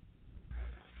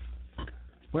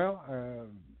 Well, a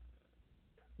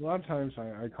lot of times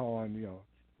I call on,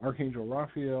 Archangel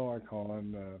Raphael. I call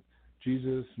on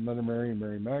Jesus, Mother Mary, and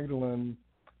Mary Magdalene.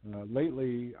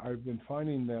 Lately, I've been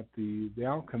finding that the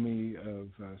alchemy of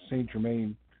Saint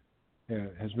Germain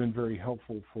has been very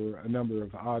helpful for a number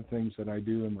of odd things that I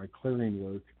do in my clearing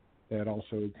work that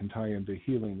also can tie into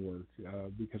healing work.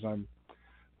 Because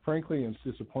frankly, it's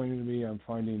disappointing to me. I'm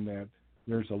finding that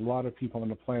there's a lot of people on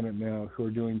the planet now who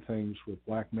are doing things with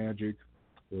black magic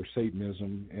or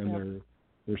Satanism, and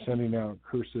they're sending out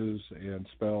curses and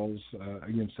spells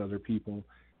against other people.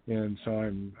 And so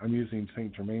I'm using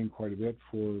Saint Germain quite a bit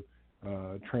for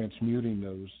transmuting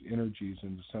those energies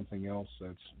into something else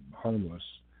that's harmless.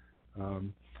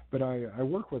 But I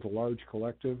work with a large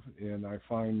collective, and I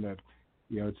find that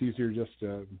it's easier just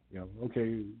to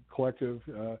okay, collective,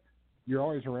 you're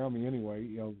always around me anyway.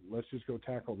 Let's just go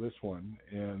tackle this one.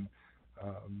 And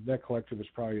that collective is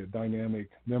probably a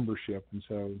dynamic membership, and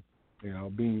so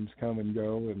beings come and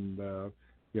go, and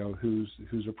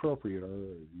who's appropriate.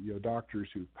 Or doctors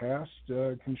who've passed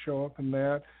can show up in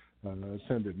that.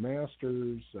 Ascended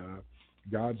masters,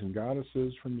 gods and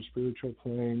goddesses from the spiritual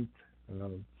plane.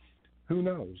 Who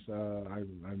knows?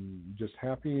 I'm just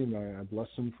happy, and I bless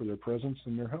them for their presence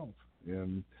and their help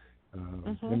and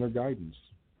their guidance.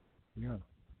 Yeah.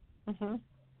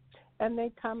 And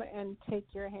they come and take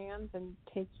your hands and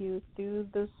take you through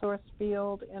the source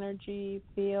field, energy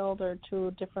field, or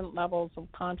to different levels of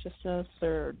consciousness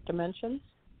or dimensions?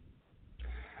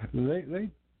 They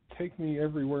take me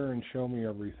everywhere and show me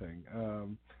everything.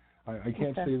 I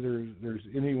can't say there's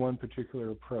any one particular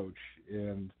approach,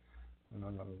 and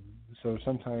so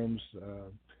sometimes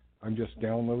I'm just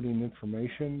downloading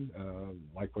information,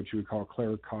 like what you would call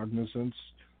claircognizance.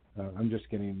 I'm just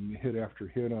getting hit after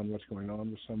hit on what's going on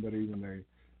with somebody when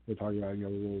they talk about,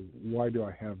 well, why do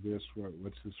I have this?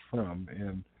 What's this from?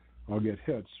 And I'll get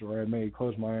hits, or I may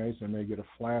close my eyes and I may get a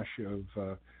flash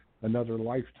of another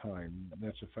lifetime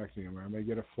that's affecting them. Or I may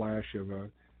get a flash of a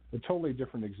totally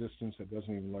different existence that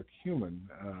doesn't even look human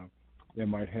that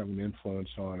might have an influence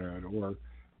on it. Or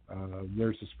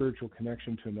there's a spiritual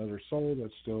connection to another soul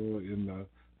that's still in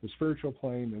the spiritual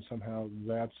plane, and somehow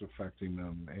that's affecting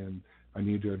them, and I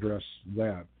need to address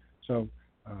that. So,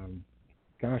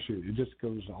 it just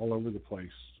goes all over the place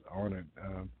on it.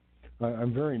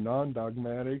 I'm very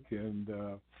non-dogmatic, and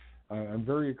I'm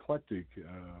very eclectic.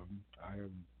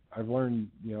 I've learned,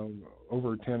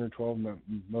 over 10 or 12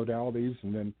 modalities,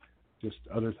 and then just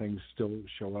other things still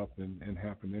show up and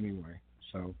happen anyway.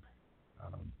 So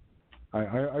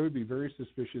I would be very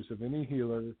suspicious of any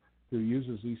healer who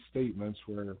uses these statements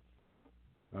where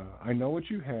I know what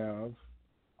you have,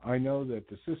 I know that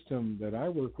the system that I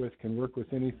work with can work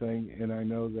with anything, and I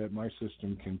know that my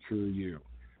system can cure you.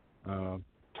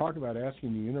 Talk about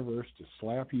asking the universe to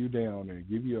slap you down and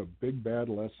give you a big bad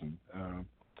lesson.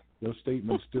 Those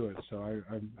statements do it. So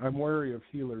I'm wary of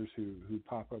healers who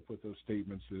pop up with those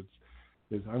statements.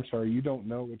 It's I'm sorry, you don't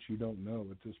know what you don't know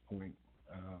at this point.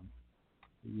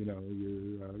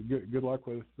 You're good luck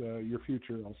with your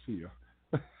future. I'll see you.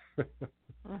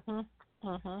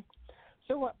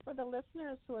 So what, for the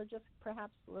listeners who are just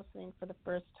perhaps listening for the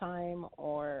first time,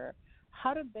 or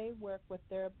how do they work with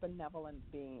their benevolent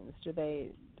beings? Do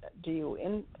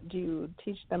you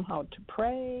teach them how to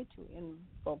pray, to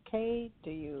invocate?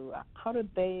 How do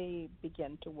they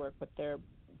begin to work with their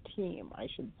team, I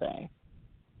should say?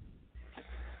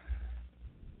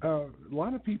 A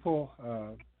lot of people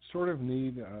sort of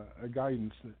need a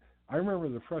guidance. I remember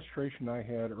the frustration I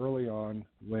had early on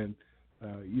when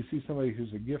you see somebody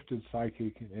who's a gifted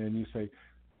psychic and you say,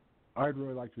 I'd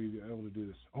really like to be able to do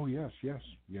this. Oh, yes,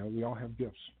 we all have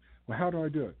gifts. Well, how do I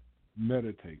do it?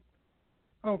 meditate.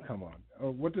 Oh, come on.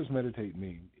 What does meditate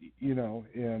mean?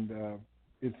 And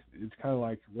it's kind of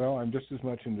like, well, I'm just as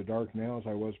much in the dark now as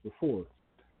I was before.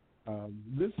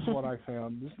 This is what I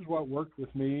found. This is what worked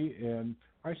with me, and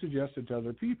I suggest it to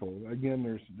other people. Again,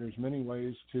 there's many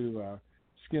ways to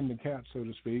skin the cat, so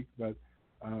to speak, but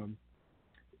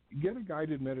get a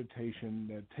guided meditation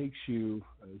that takes you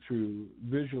through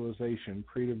visualization,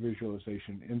 creative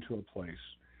visualization, into a place.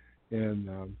 And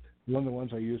one of the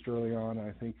ones I used early on,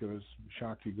 I think it was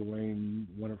Shakti Gawain,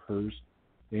 one of hers.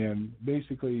 And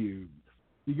basically,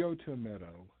 you go to a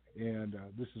meadow, and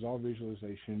this is all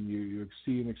visualization. You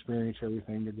see and experience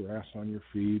everything: the grass on your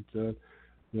feet, the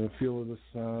feel of the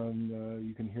sun.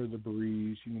 You can hear the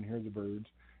breeze. You can hear the birds.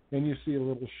 And you see a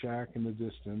little shack in the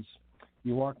distance.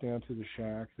 You walk down to the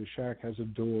shack. The shack has a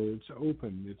door. It's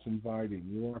open. It's inviting.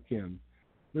 You walk in.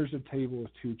 There's a table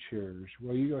with 2 chairs.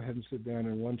 Well, you go ahead and sit down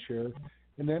in one chair,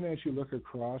 and then as you look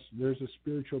across, there's a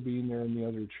spiritual being there in the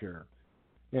other chair.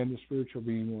 And the spiritual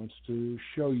being wants to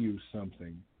show you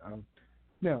something.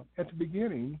 Now, at the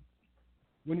beginning,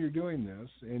 when you're doing this,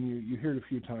 and you hear it a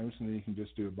few times and then you can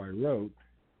just do it by rote,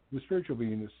 the spiritual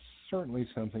being is certainly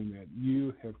something that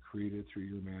you have created through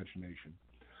your imagination.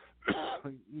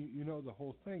 The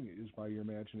whole thing is by your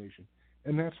imagination,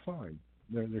 and that's fine.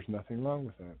 There's nothing wrong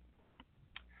with that.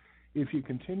 If you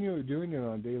continue doing it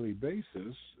on a daily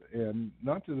basis, and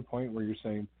not to the point where you're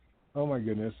saying, oh my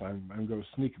goodness, I'm going to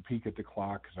sneak a peek at the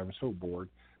clock because I'm so bored,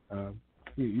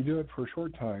 you do it for a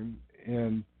short time,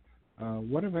 and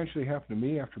what eventually happened to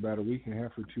me after about a week and a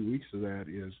half or 2 weeks of that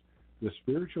is the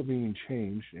spiritual being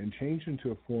changed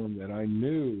into a form that I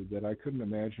knew that I couldn't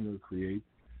imagine or create.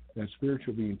 That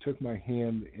spiritual being took my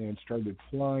hand and started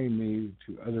flying me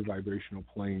to other vibrational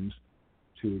planes,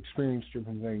 to experience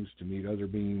different things, to meet other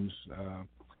beings,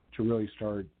 to really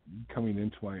start coming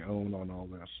into my own on all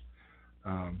this.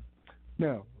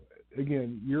 Now,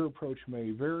 again, your approach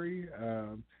may vary.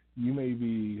 You may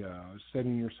be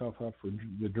setting yourself up for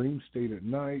the dream state at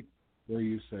night, where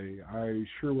you say, I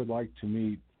sure would like to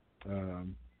meet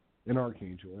an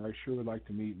archangel, or I sure would like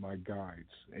to meet my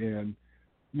guides. And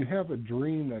you have a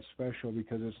dream that's special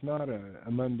because it's not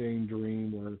a mundane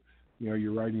dream where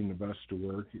you're riding the bus to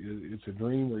work. It's a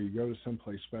dream where you go to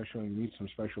someplace special and you meet some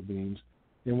special beings,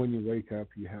 and when you wake up,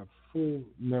 you have full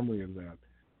memory of that.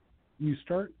 You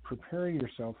start preparing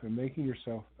yourself and making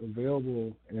yourself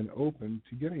available and open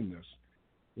to getting this.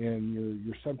 And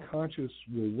your subconscious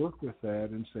will work with that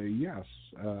and say, yes,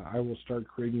 I will start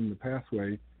creating the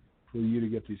pathway for you to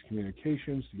get these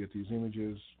communications, to get these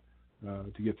images,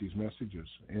 to get these messages.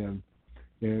 And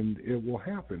it will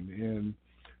happen.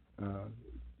 And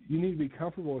you need to be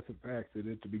comfortable with the fact that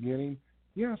at the beginning,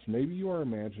 yes, maybe you are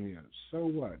imagining it. So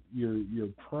what? You're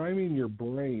priming your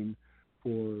brain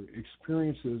for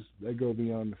experiences that go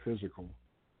beyond the physical.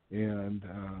 And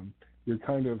you're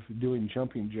kind of doing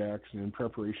jumping jacks in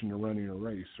preparation to running a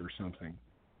race or something.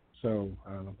 So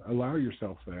allow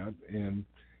yourself that, and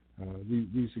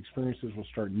these experiences will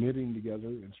start knitting together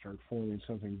and start forming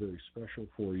something very special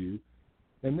for you.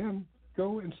 And then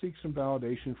go and seek some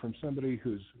validation from somebody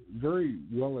who's very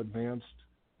well advanced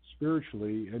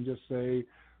spiritually, and just say,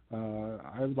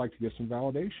 I would like to get some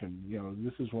validation.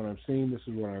 This is what I'm seeing, this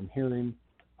is what I'm hearing.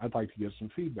 I'd like to get some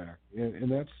feedback.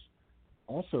 And that's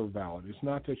also valid. It's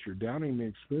not that you're downing the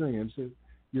experience.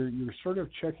 You're sort of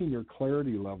checking your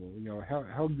clarity level.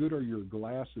 How good are your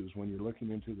glasses when you're looking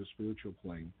into the spiritual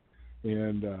plane?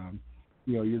 And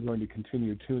you're going to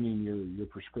continue tuning your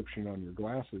prescription on your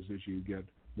glasses as you get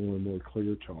more and more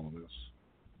clear to all this.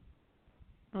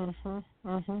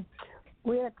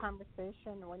 We had a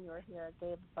conversation when you were here,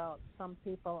 Dave, about some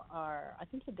people are, I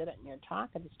think you did it in your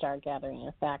talk at the Star Gathering,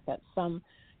 the fact that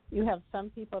you have some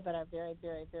people that are very,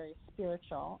 very, very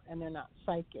spiritual and they're not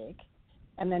psychic.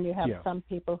 And then you have some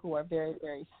people who are very,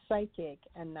 very psychic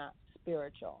and not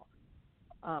spiritual.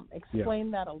 Explain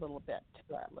that a little bit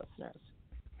to our listeners.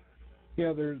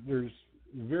 Yeah, there's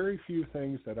very few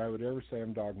things that I would ever say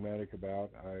I'm dogmatic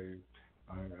about.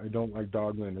 I don't like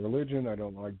dogma in religion. I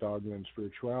don't like dogma in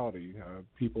spirituality.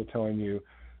 People telling you,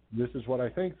 this is what I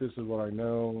think, this is what I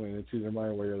know, and it's either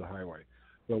my way or the highway.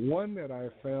 But one that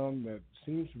I've found that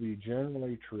seems to be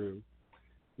generally true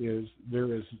is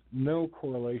there is no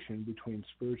correlation between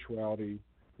spirituality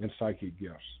and psychic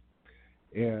gifts.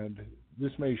 And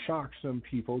this may shock some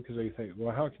people because they think,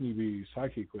 well, how can you be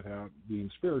psychic without being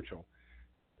spiritual?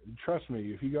 Trust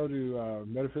me, if you go to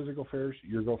metaphysical fairs,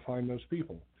 you're going to find those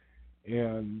people.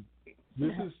 And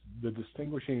this is the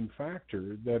distinguishing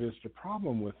factor that is the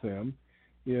problem with them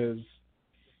is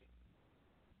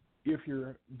if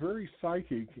you're very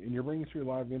psychic and you're bringing through a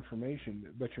lot of information,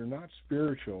 but you're not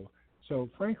spiritual, So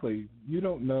frankly, you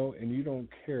don't know and you don't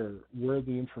care where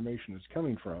the information is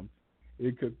coming from.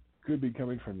 It could be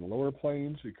coming from the lower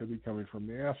planes. It could be coming from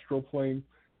the astral plane,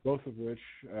 both of which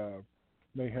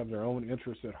may have their own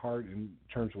interests at heart in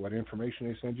terms of what information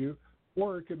they send you,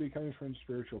 or it could be coming from the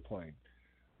spiritual plane.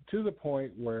 To the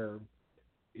point where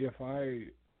if I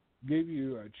gave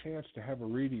you a chance to have a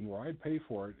reading where I'd pay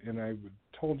for it and I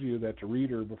told you that the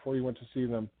reader, before you went to see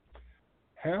them,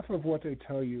 half of what they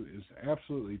tell you is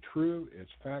absolutely true, it's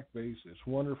fact-based, it's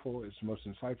wonderful, it's the most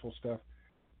insightful stuff,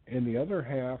 and the other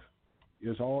half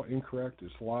is all incorrect,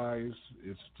 it's lies,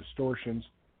 it's distortions,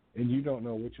 and you don't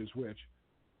know which is which.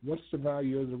 What's the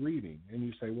value of the reading? And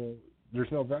you say, well,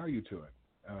 there's no value to it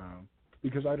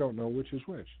because I don't know which is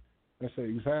which. I say,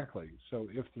 exactly. So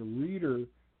if the reader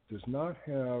does not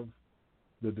have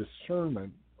the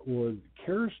discernment or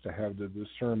cares to have the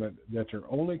discernment that they're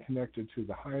only connected to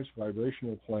the highest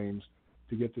vibrational planes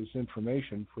to get this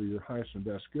information for your highest and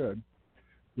best good,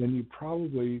 then you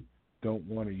probably don't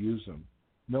want to use them.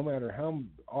 No matter how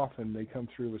often they come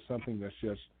through with something that's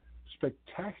just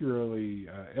spectacularly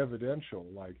evidential,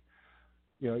 like,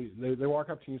 they walk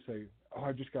up to you and say, oh,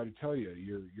 I just got to tell you,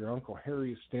 your Uncle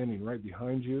Harry is standing right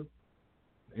behind you,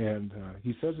 and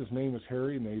he says his name is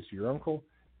Harry, and he's your uncle,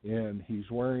 and he's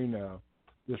wearing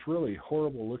this really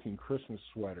horrible-looking Christmas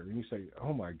sweater. And you say,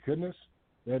 oh, my goodness,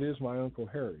 that is my Uncle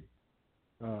Harry.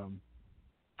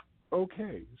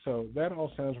 Okay, so that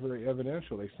all sounds very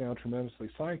evidential. They sound tremendously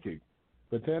psychic.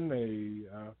 But then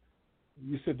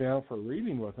you sit down for a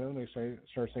reading with them, and they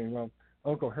start saying, well,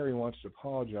 Uncle Harry wants to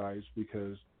apologize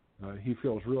because he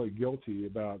feels really guilty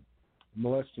about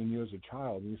molesting you as a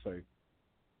child. And you say,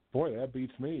 boy, that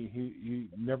beats me. He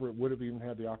never would have even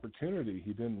had the opportunity.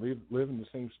 He didn't live in the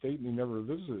same state, and he never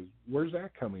visited. Where's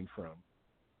that coming from?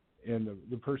 And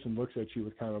the person looks at you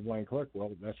with kind of a blank look.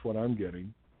 Well, that's what I'm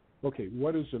getting. Okay,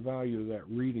 what is the value of that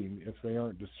reading if they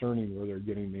aren't discerning where they're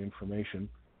getting the information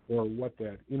or what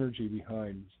that energy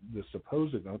behind the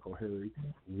supposed Uncle Harry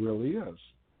really is?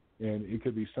 And it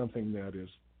could be something that is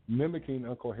mimicking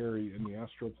Uncle Harry in the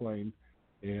astral plane,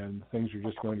 and things are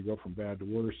just going to go from bad to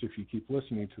worse if you keep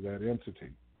listening to that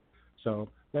entity. So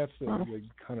that's the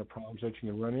kind of problems that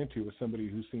you can run into with somebody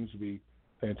who seems to be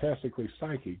fantastically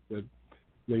psychic, but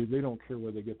they don't care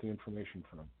where they get the information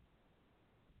from.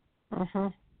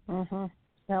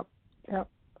 Yep.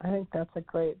 I think that's a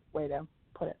great way to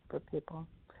put it for people.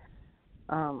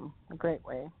 A great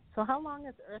way. So how long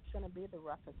is Earth going to be the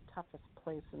roughest, toughest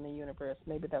place in the universe?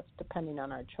 Maybe that's depending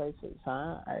on our choices,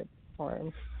 huh?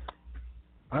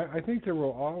 I think there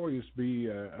will always be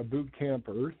a boot camp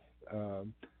Earth.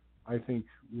 I think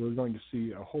we're going to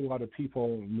see a whole lot of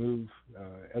people move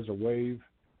as a wave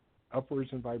upwards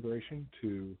in vibration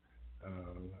to,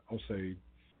 I'll say,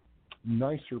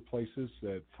 nicer places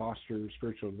that foster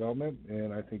spiritual development.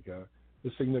 And I think a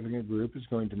significant group is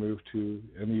going to move to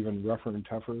an even rougher and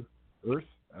tougher Earth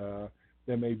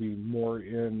that may be more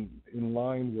in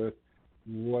line with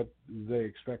what they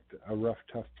expect a rough,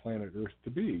 tough planet Earth to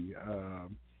be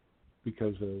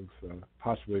because of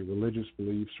possibly religious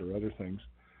beliefs or other things.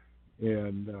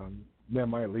 And that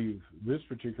might leave this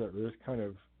particular Earth kind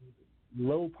of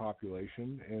low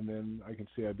population, and then I can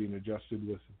see that being adjusted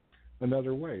with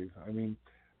another wave. I mean,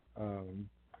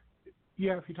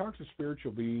 if you talk to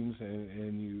spiritual beings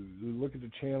and you look at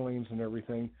the channelings and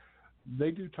everything,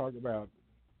 they do talk about,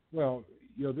 well,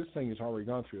 this thing has already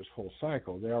gone through its whole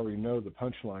cycle. They already know the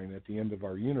punchline at the end of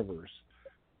our universe.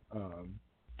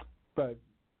 But,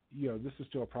 this is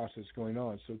still a process going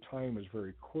on, so time is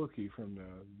very quirky from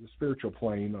the spiritual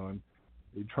plane on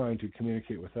trying to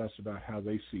communicate with us about how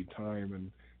they see time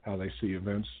and how they see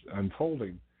events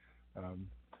unfolding.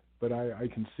 But I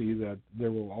can see that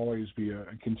there will always be a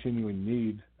continuing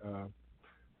need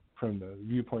from the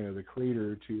viewpoint of the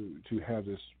Creator to have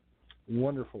this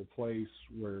wonderful place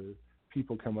where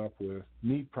people come up with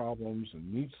neat problems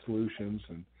and neat solutions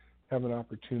and have an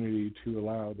opportunity to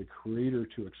allow the Creator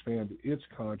to expand its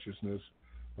consciousness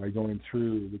by going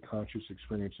through the conscious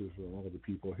experiences of all the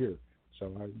people here.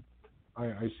 So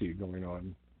I see it going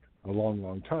on a long,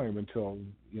 long time until,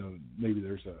 maybe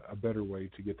there's a better way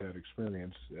to get that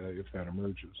experience if that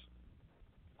emerges.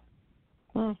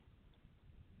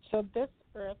 So this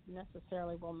Earth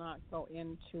necessarily will not go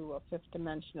into a fifth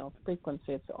dimensional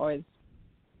frequency. It's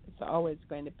always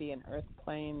going to be an Earth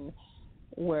plane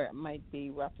where it might be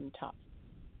rough and tough.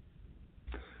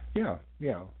 Yeah.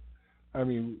 I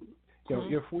mean,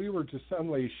 if we were to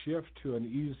suddenly shift to an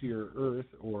easier Earth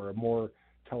or a more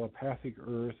telepathic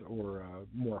Earth or a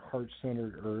more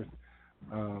heart-centered Earth,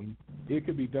 it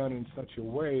could be done in such a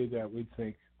way that we'd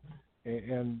think,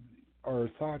 and our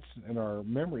thoughts and our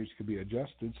memories could be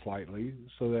adjusted slightly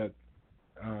so that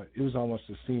it was almost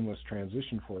a seamless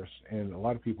transition for us, and a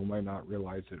lot of people might not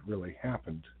realize it really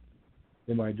happened.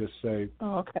 They might just say,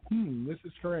 this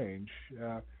is strange.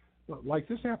 Like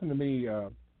this happened to me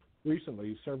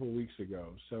recently, several weeks ago.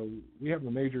 So we have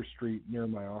a major street near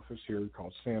my office here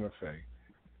called Santa Fe,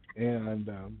 and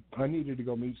I needed to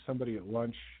go meet somebody at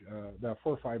lunch about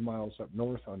 4 or 5 miles up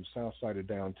north on the south side of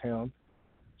downtown.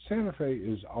 Santa Fe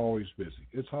is always busy.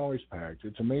 It's always packed.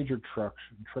 It's a major truck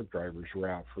driver's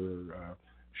route for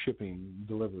shipping,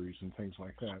 deliveries, and things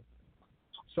like that.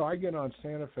 So I get on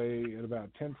Santa Fe at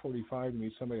about 10:45 to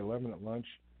meet somebody at 11 at lunch,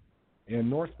 and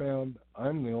northbound,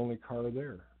 I'm the only car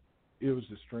there. It was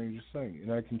the strangest thing.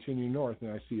 And I continue north,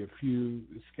 and I see a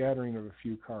scattering of a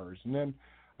few cars. And then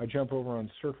I jump over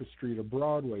on Surface Street of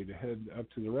Broadway to head up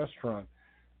to the restaurant.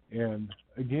 And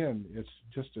again, it's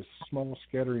just a small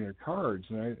scattering of cars.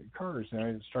 And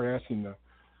I start asking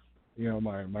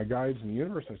my guides in the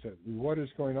universe. I said, "What is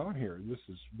going on here? This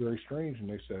is very strange." And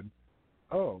they said,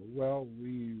 "Oh, well,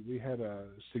 we had a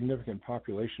significant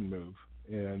population move,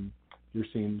 and you're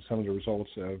seeing some of the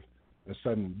results of a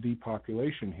sudden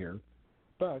depopulation here.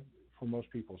 But for most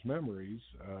people's memories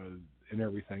and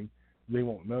everything, they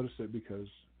won't notice it because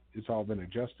it's all been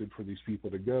adjusted for these people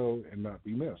to go and not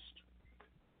be missed."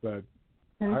 But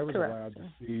I was allowed to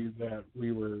see that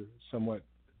we were somewhat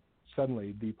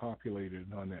suddenly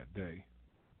depopulated on that day.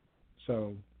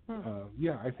 So,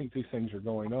 I think these things are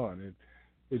going on.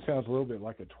 It sounds a little bit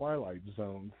like a Twilight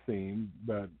Zone theme,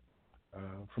 but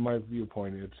from my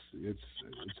viewpoint, it's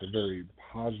a very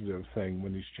positive thing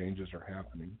when these changes are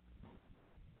happening.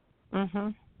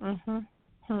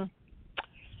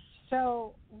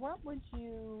 So, what would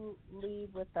you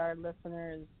leave with our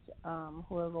listeners,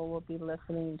 whoever will be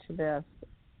listening to this,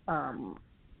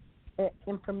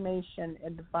 information,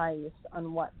 advice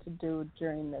on what to do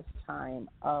during this time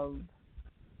of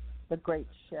the great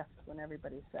shift, when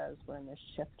everybody says we're in this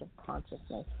shift of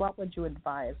consciousness? What would you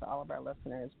advise all of our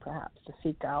listeners perhaps to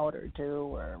seek out or do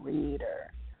or read?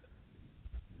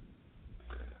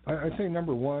 Or I'd say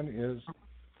number one is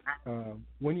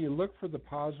when you look for the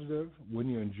positive, when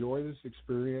you enjoy this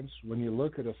experience, when you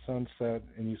look at a sunset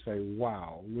and you say,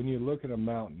 wow, when you look at a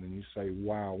mountain and you say,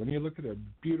 wow, when you look at a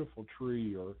beautiful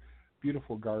tree or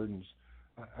beautiful gardens,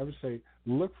 I would say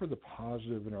look for the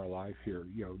positive in our life here.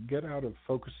 Get out of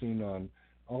focusing on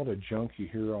all the junk you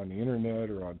hear on the internet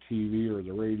or on TV or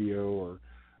the radio or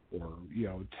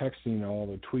texting, all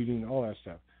the tweeting, all that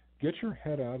stuff. Get your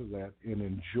head out of that and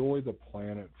enjoy the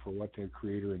planet for what the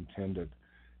Creator intended.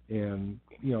 And,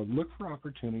 look for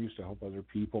opportunities to help other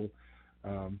people.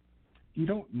 You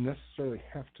don't necessarily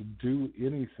have to do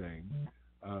anything.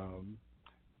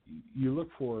 You look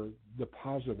for the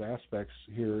positive aspects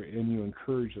here, and you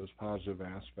encourage those positive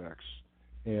aspects.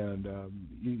 And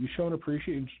you show an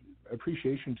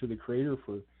appreciation to the Creator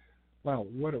for, wow,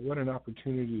 what an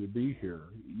opportunity to be here.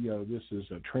 This is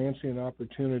a transient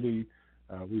opportunity.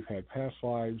 We've had past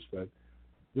lives, but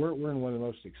we're in one of the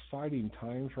most exciting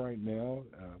times right now.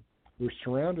 We're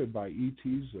surrounded by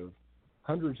ETs of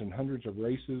hundreds and hundreds of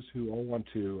races who all want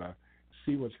to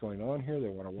see what's going on here. They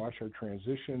want to watch our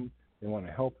transition. They want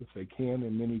to help if they can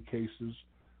in many cases.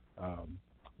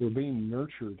 We're being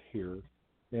nurtured here.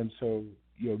 And so,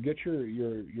 get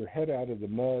your head out of the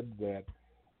mud that,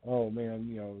 oh,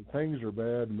 man, things are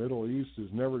bad. Middle East is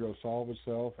never going to solve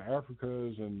itself. Africa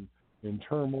is in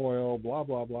turmoil, blah,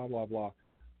 blah, blah, blah, blah.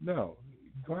 No,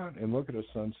 go out and look at a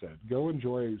sunset. Go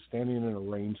enjoy standing in a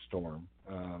rainstorm.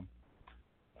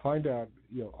 Find out,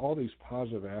 all these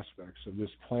positive aspects of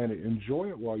this planet. Enjoy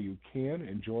it while you can.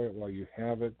 Enjoy it while you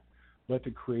have it. Let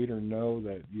the Creator know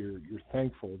that you're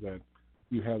thankful that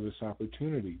you have this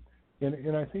opportunity.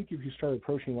 And I think if you start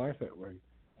approaching life that way,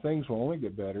 things will only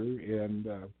get better. And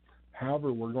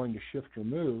however we're going to shift or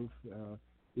move,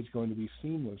 it's going to be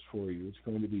seamless for you. It's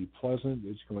going to be pleasant.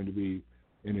 It's going to be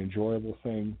an enjoyable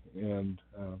thing, and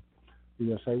you're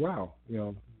going to say, wow,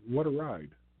 what a ride,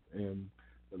 and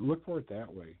look for it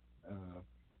that way.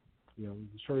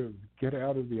 Sort of get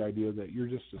out of the idea that you're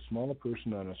just a smaller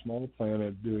person on a smaller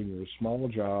planet doing your small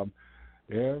job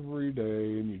every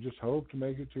day, and you just hope to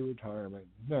make it to retirement.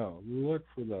 No, look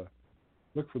for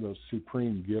those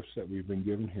supreme gifts that we've been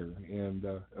given here, and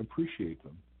appreciate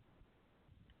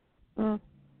them.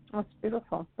 That's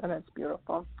beautiful. That is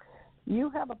beautiful.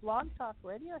 You have a blog talk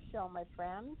radio show, my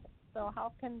friend. So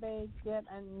how can they get,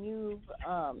 and you've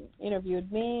interviewed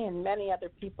me and many other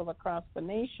people across the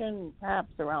nation,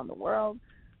 perhaps around the world.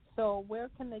 So where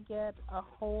can they get a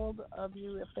hold of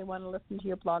you if they want to listen to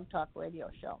your blog talk radio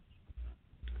show?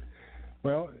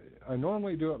 Well, I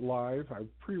normally do it live. I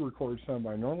pre-record some,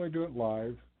 but I normally do it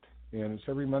live, and it's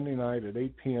every Monday night at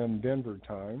 8 p.m. Denver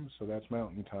time, so that's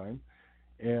Mountain Time.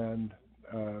 And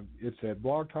it's at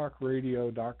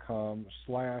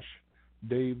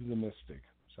blogtalkradio.com/Dave the Mystic.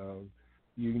 So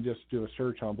you can just do a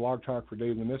search on Blog Talk for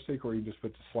Dave the Mystic, or you just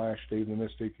put the /Dave the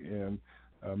Mystic, and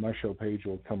my show page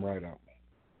will come right up.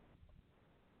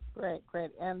 Great,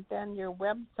 great. And then your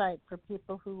website for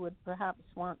people who would perhaps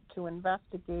want to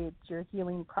investigate your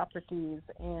healing properties.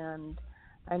 And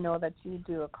I know that you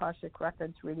do Akashic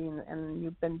Records reading, and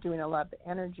you've been doing a lot of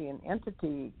energy and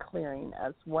entity clearing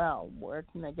as well. Where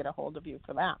can they get a hold of you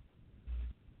for that?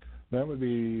 That would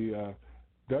be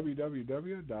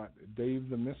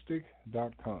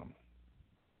www.davethemystic.com.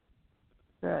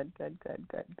 Good.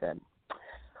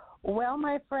 Well,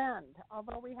 my friend,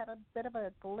 although we had a bit of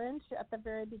a glitch at the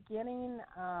very beginning,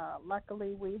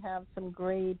 luckily we have some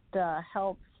great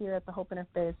help here at the Hope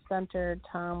Interfaith Center.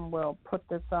 Tom will put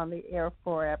this on the air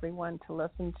for everyone to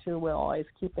listen to. We'll always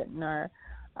keep it in our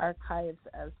archives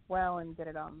as well and get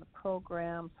it on the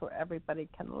program so everybody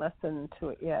can listen to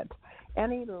it.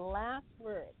 Any last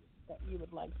words that you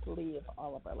would like to leave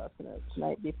all of our listeners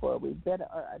tonight before we bid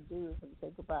our adieus and say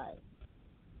goodbye?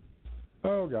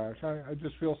 Oh, gosh, I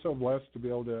just feel so blessed to be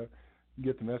able to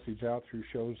get the message out through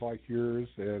shows like yours,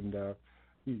 and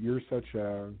you're such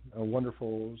a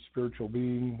wonderful spiritual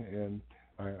being, and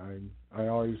I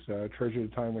always treasure the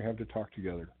time we have to talk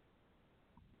together.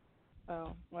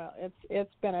 Oh, well,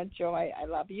 it's been a joy. I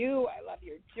love you. I love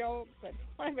your jokes. And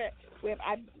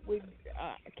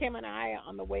Kim and I,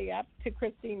 on the way up to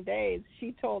Christine Day's,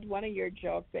 she told one of your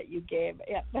jokes that you gave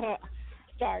at the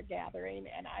Star Gathering,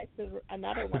 and I said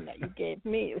another one that you gave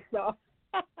me. So,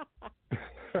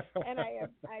 and I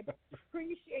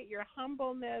appreciate your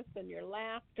humbleness and your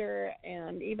laughter,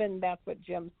 and even that's what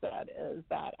Jim said, is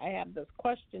that I have this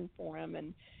question for him,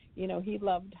 and he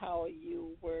loved how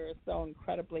you were so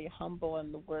incredibly humble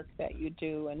in the work that you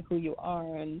do and who you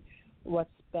are and what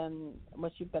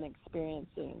you've been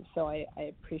experiencing. So I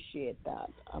appreciate that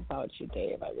about you,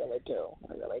 Dave. I really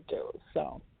do.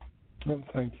 So. Well,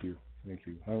 thank you.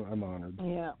 I'm honored.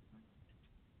 Yeah.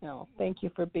 No, thank you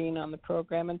for being on the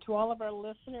program. And to all of our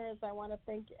listeners, I want to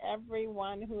thank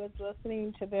everyone who is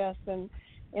listening to this and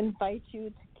invite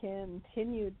you to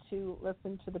continue to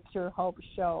listen to the Pure Hope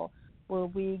Show, where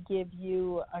we give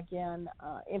you, again,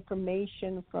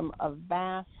 information from a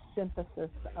vast synthesis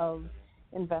of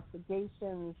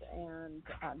investigations and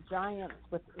giants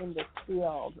within this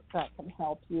field that can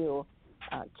help you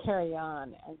carry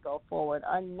on and go forward.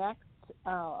 Our next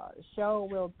show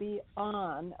will be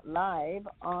live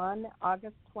on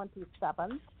August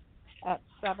 27th at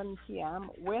 7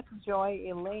 p.m. with Joy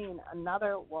Elaine,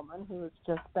 another woman who's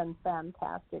just been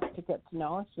fantastic to get to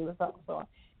know. She was also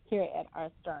here at our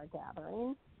Star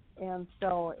Gathering, and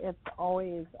so it's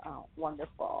always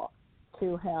wonderful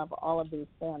to have all of these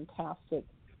fantastic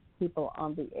people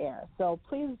on the air. So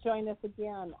please join us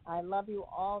again. I love you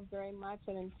all very much,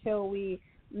 and until we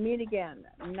meet again,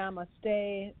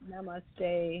 namaste,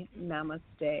 namaste,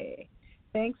 namaste.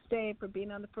 Thanks, Dave, for being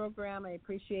on the program. I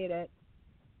appreciate it.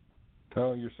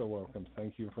 Oh, you're so welcome.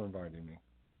 Thank you for inviting me.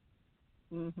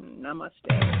 Namaste.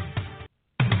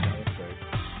 Namaste.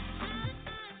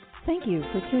 Thank you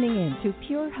for tuning in to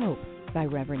Pure Hope by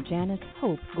Reverend Janice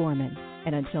Hope Gorman.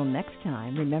 And until next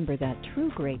time, remember that true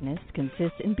greatness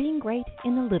consists in being great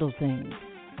in the little things.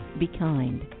 Be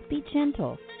kind, be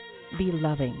gentle, be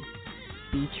loving,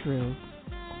 be true.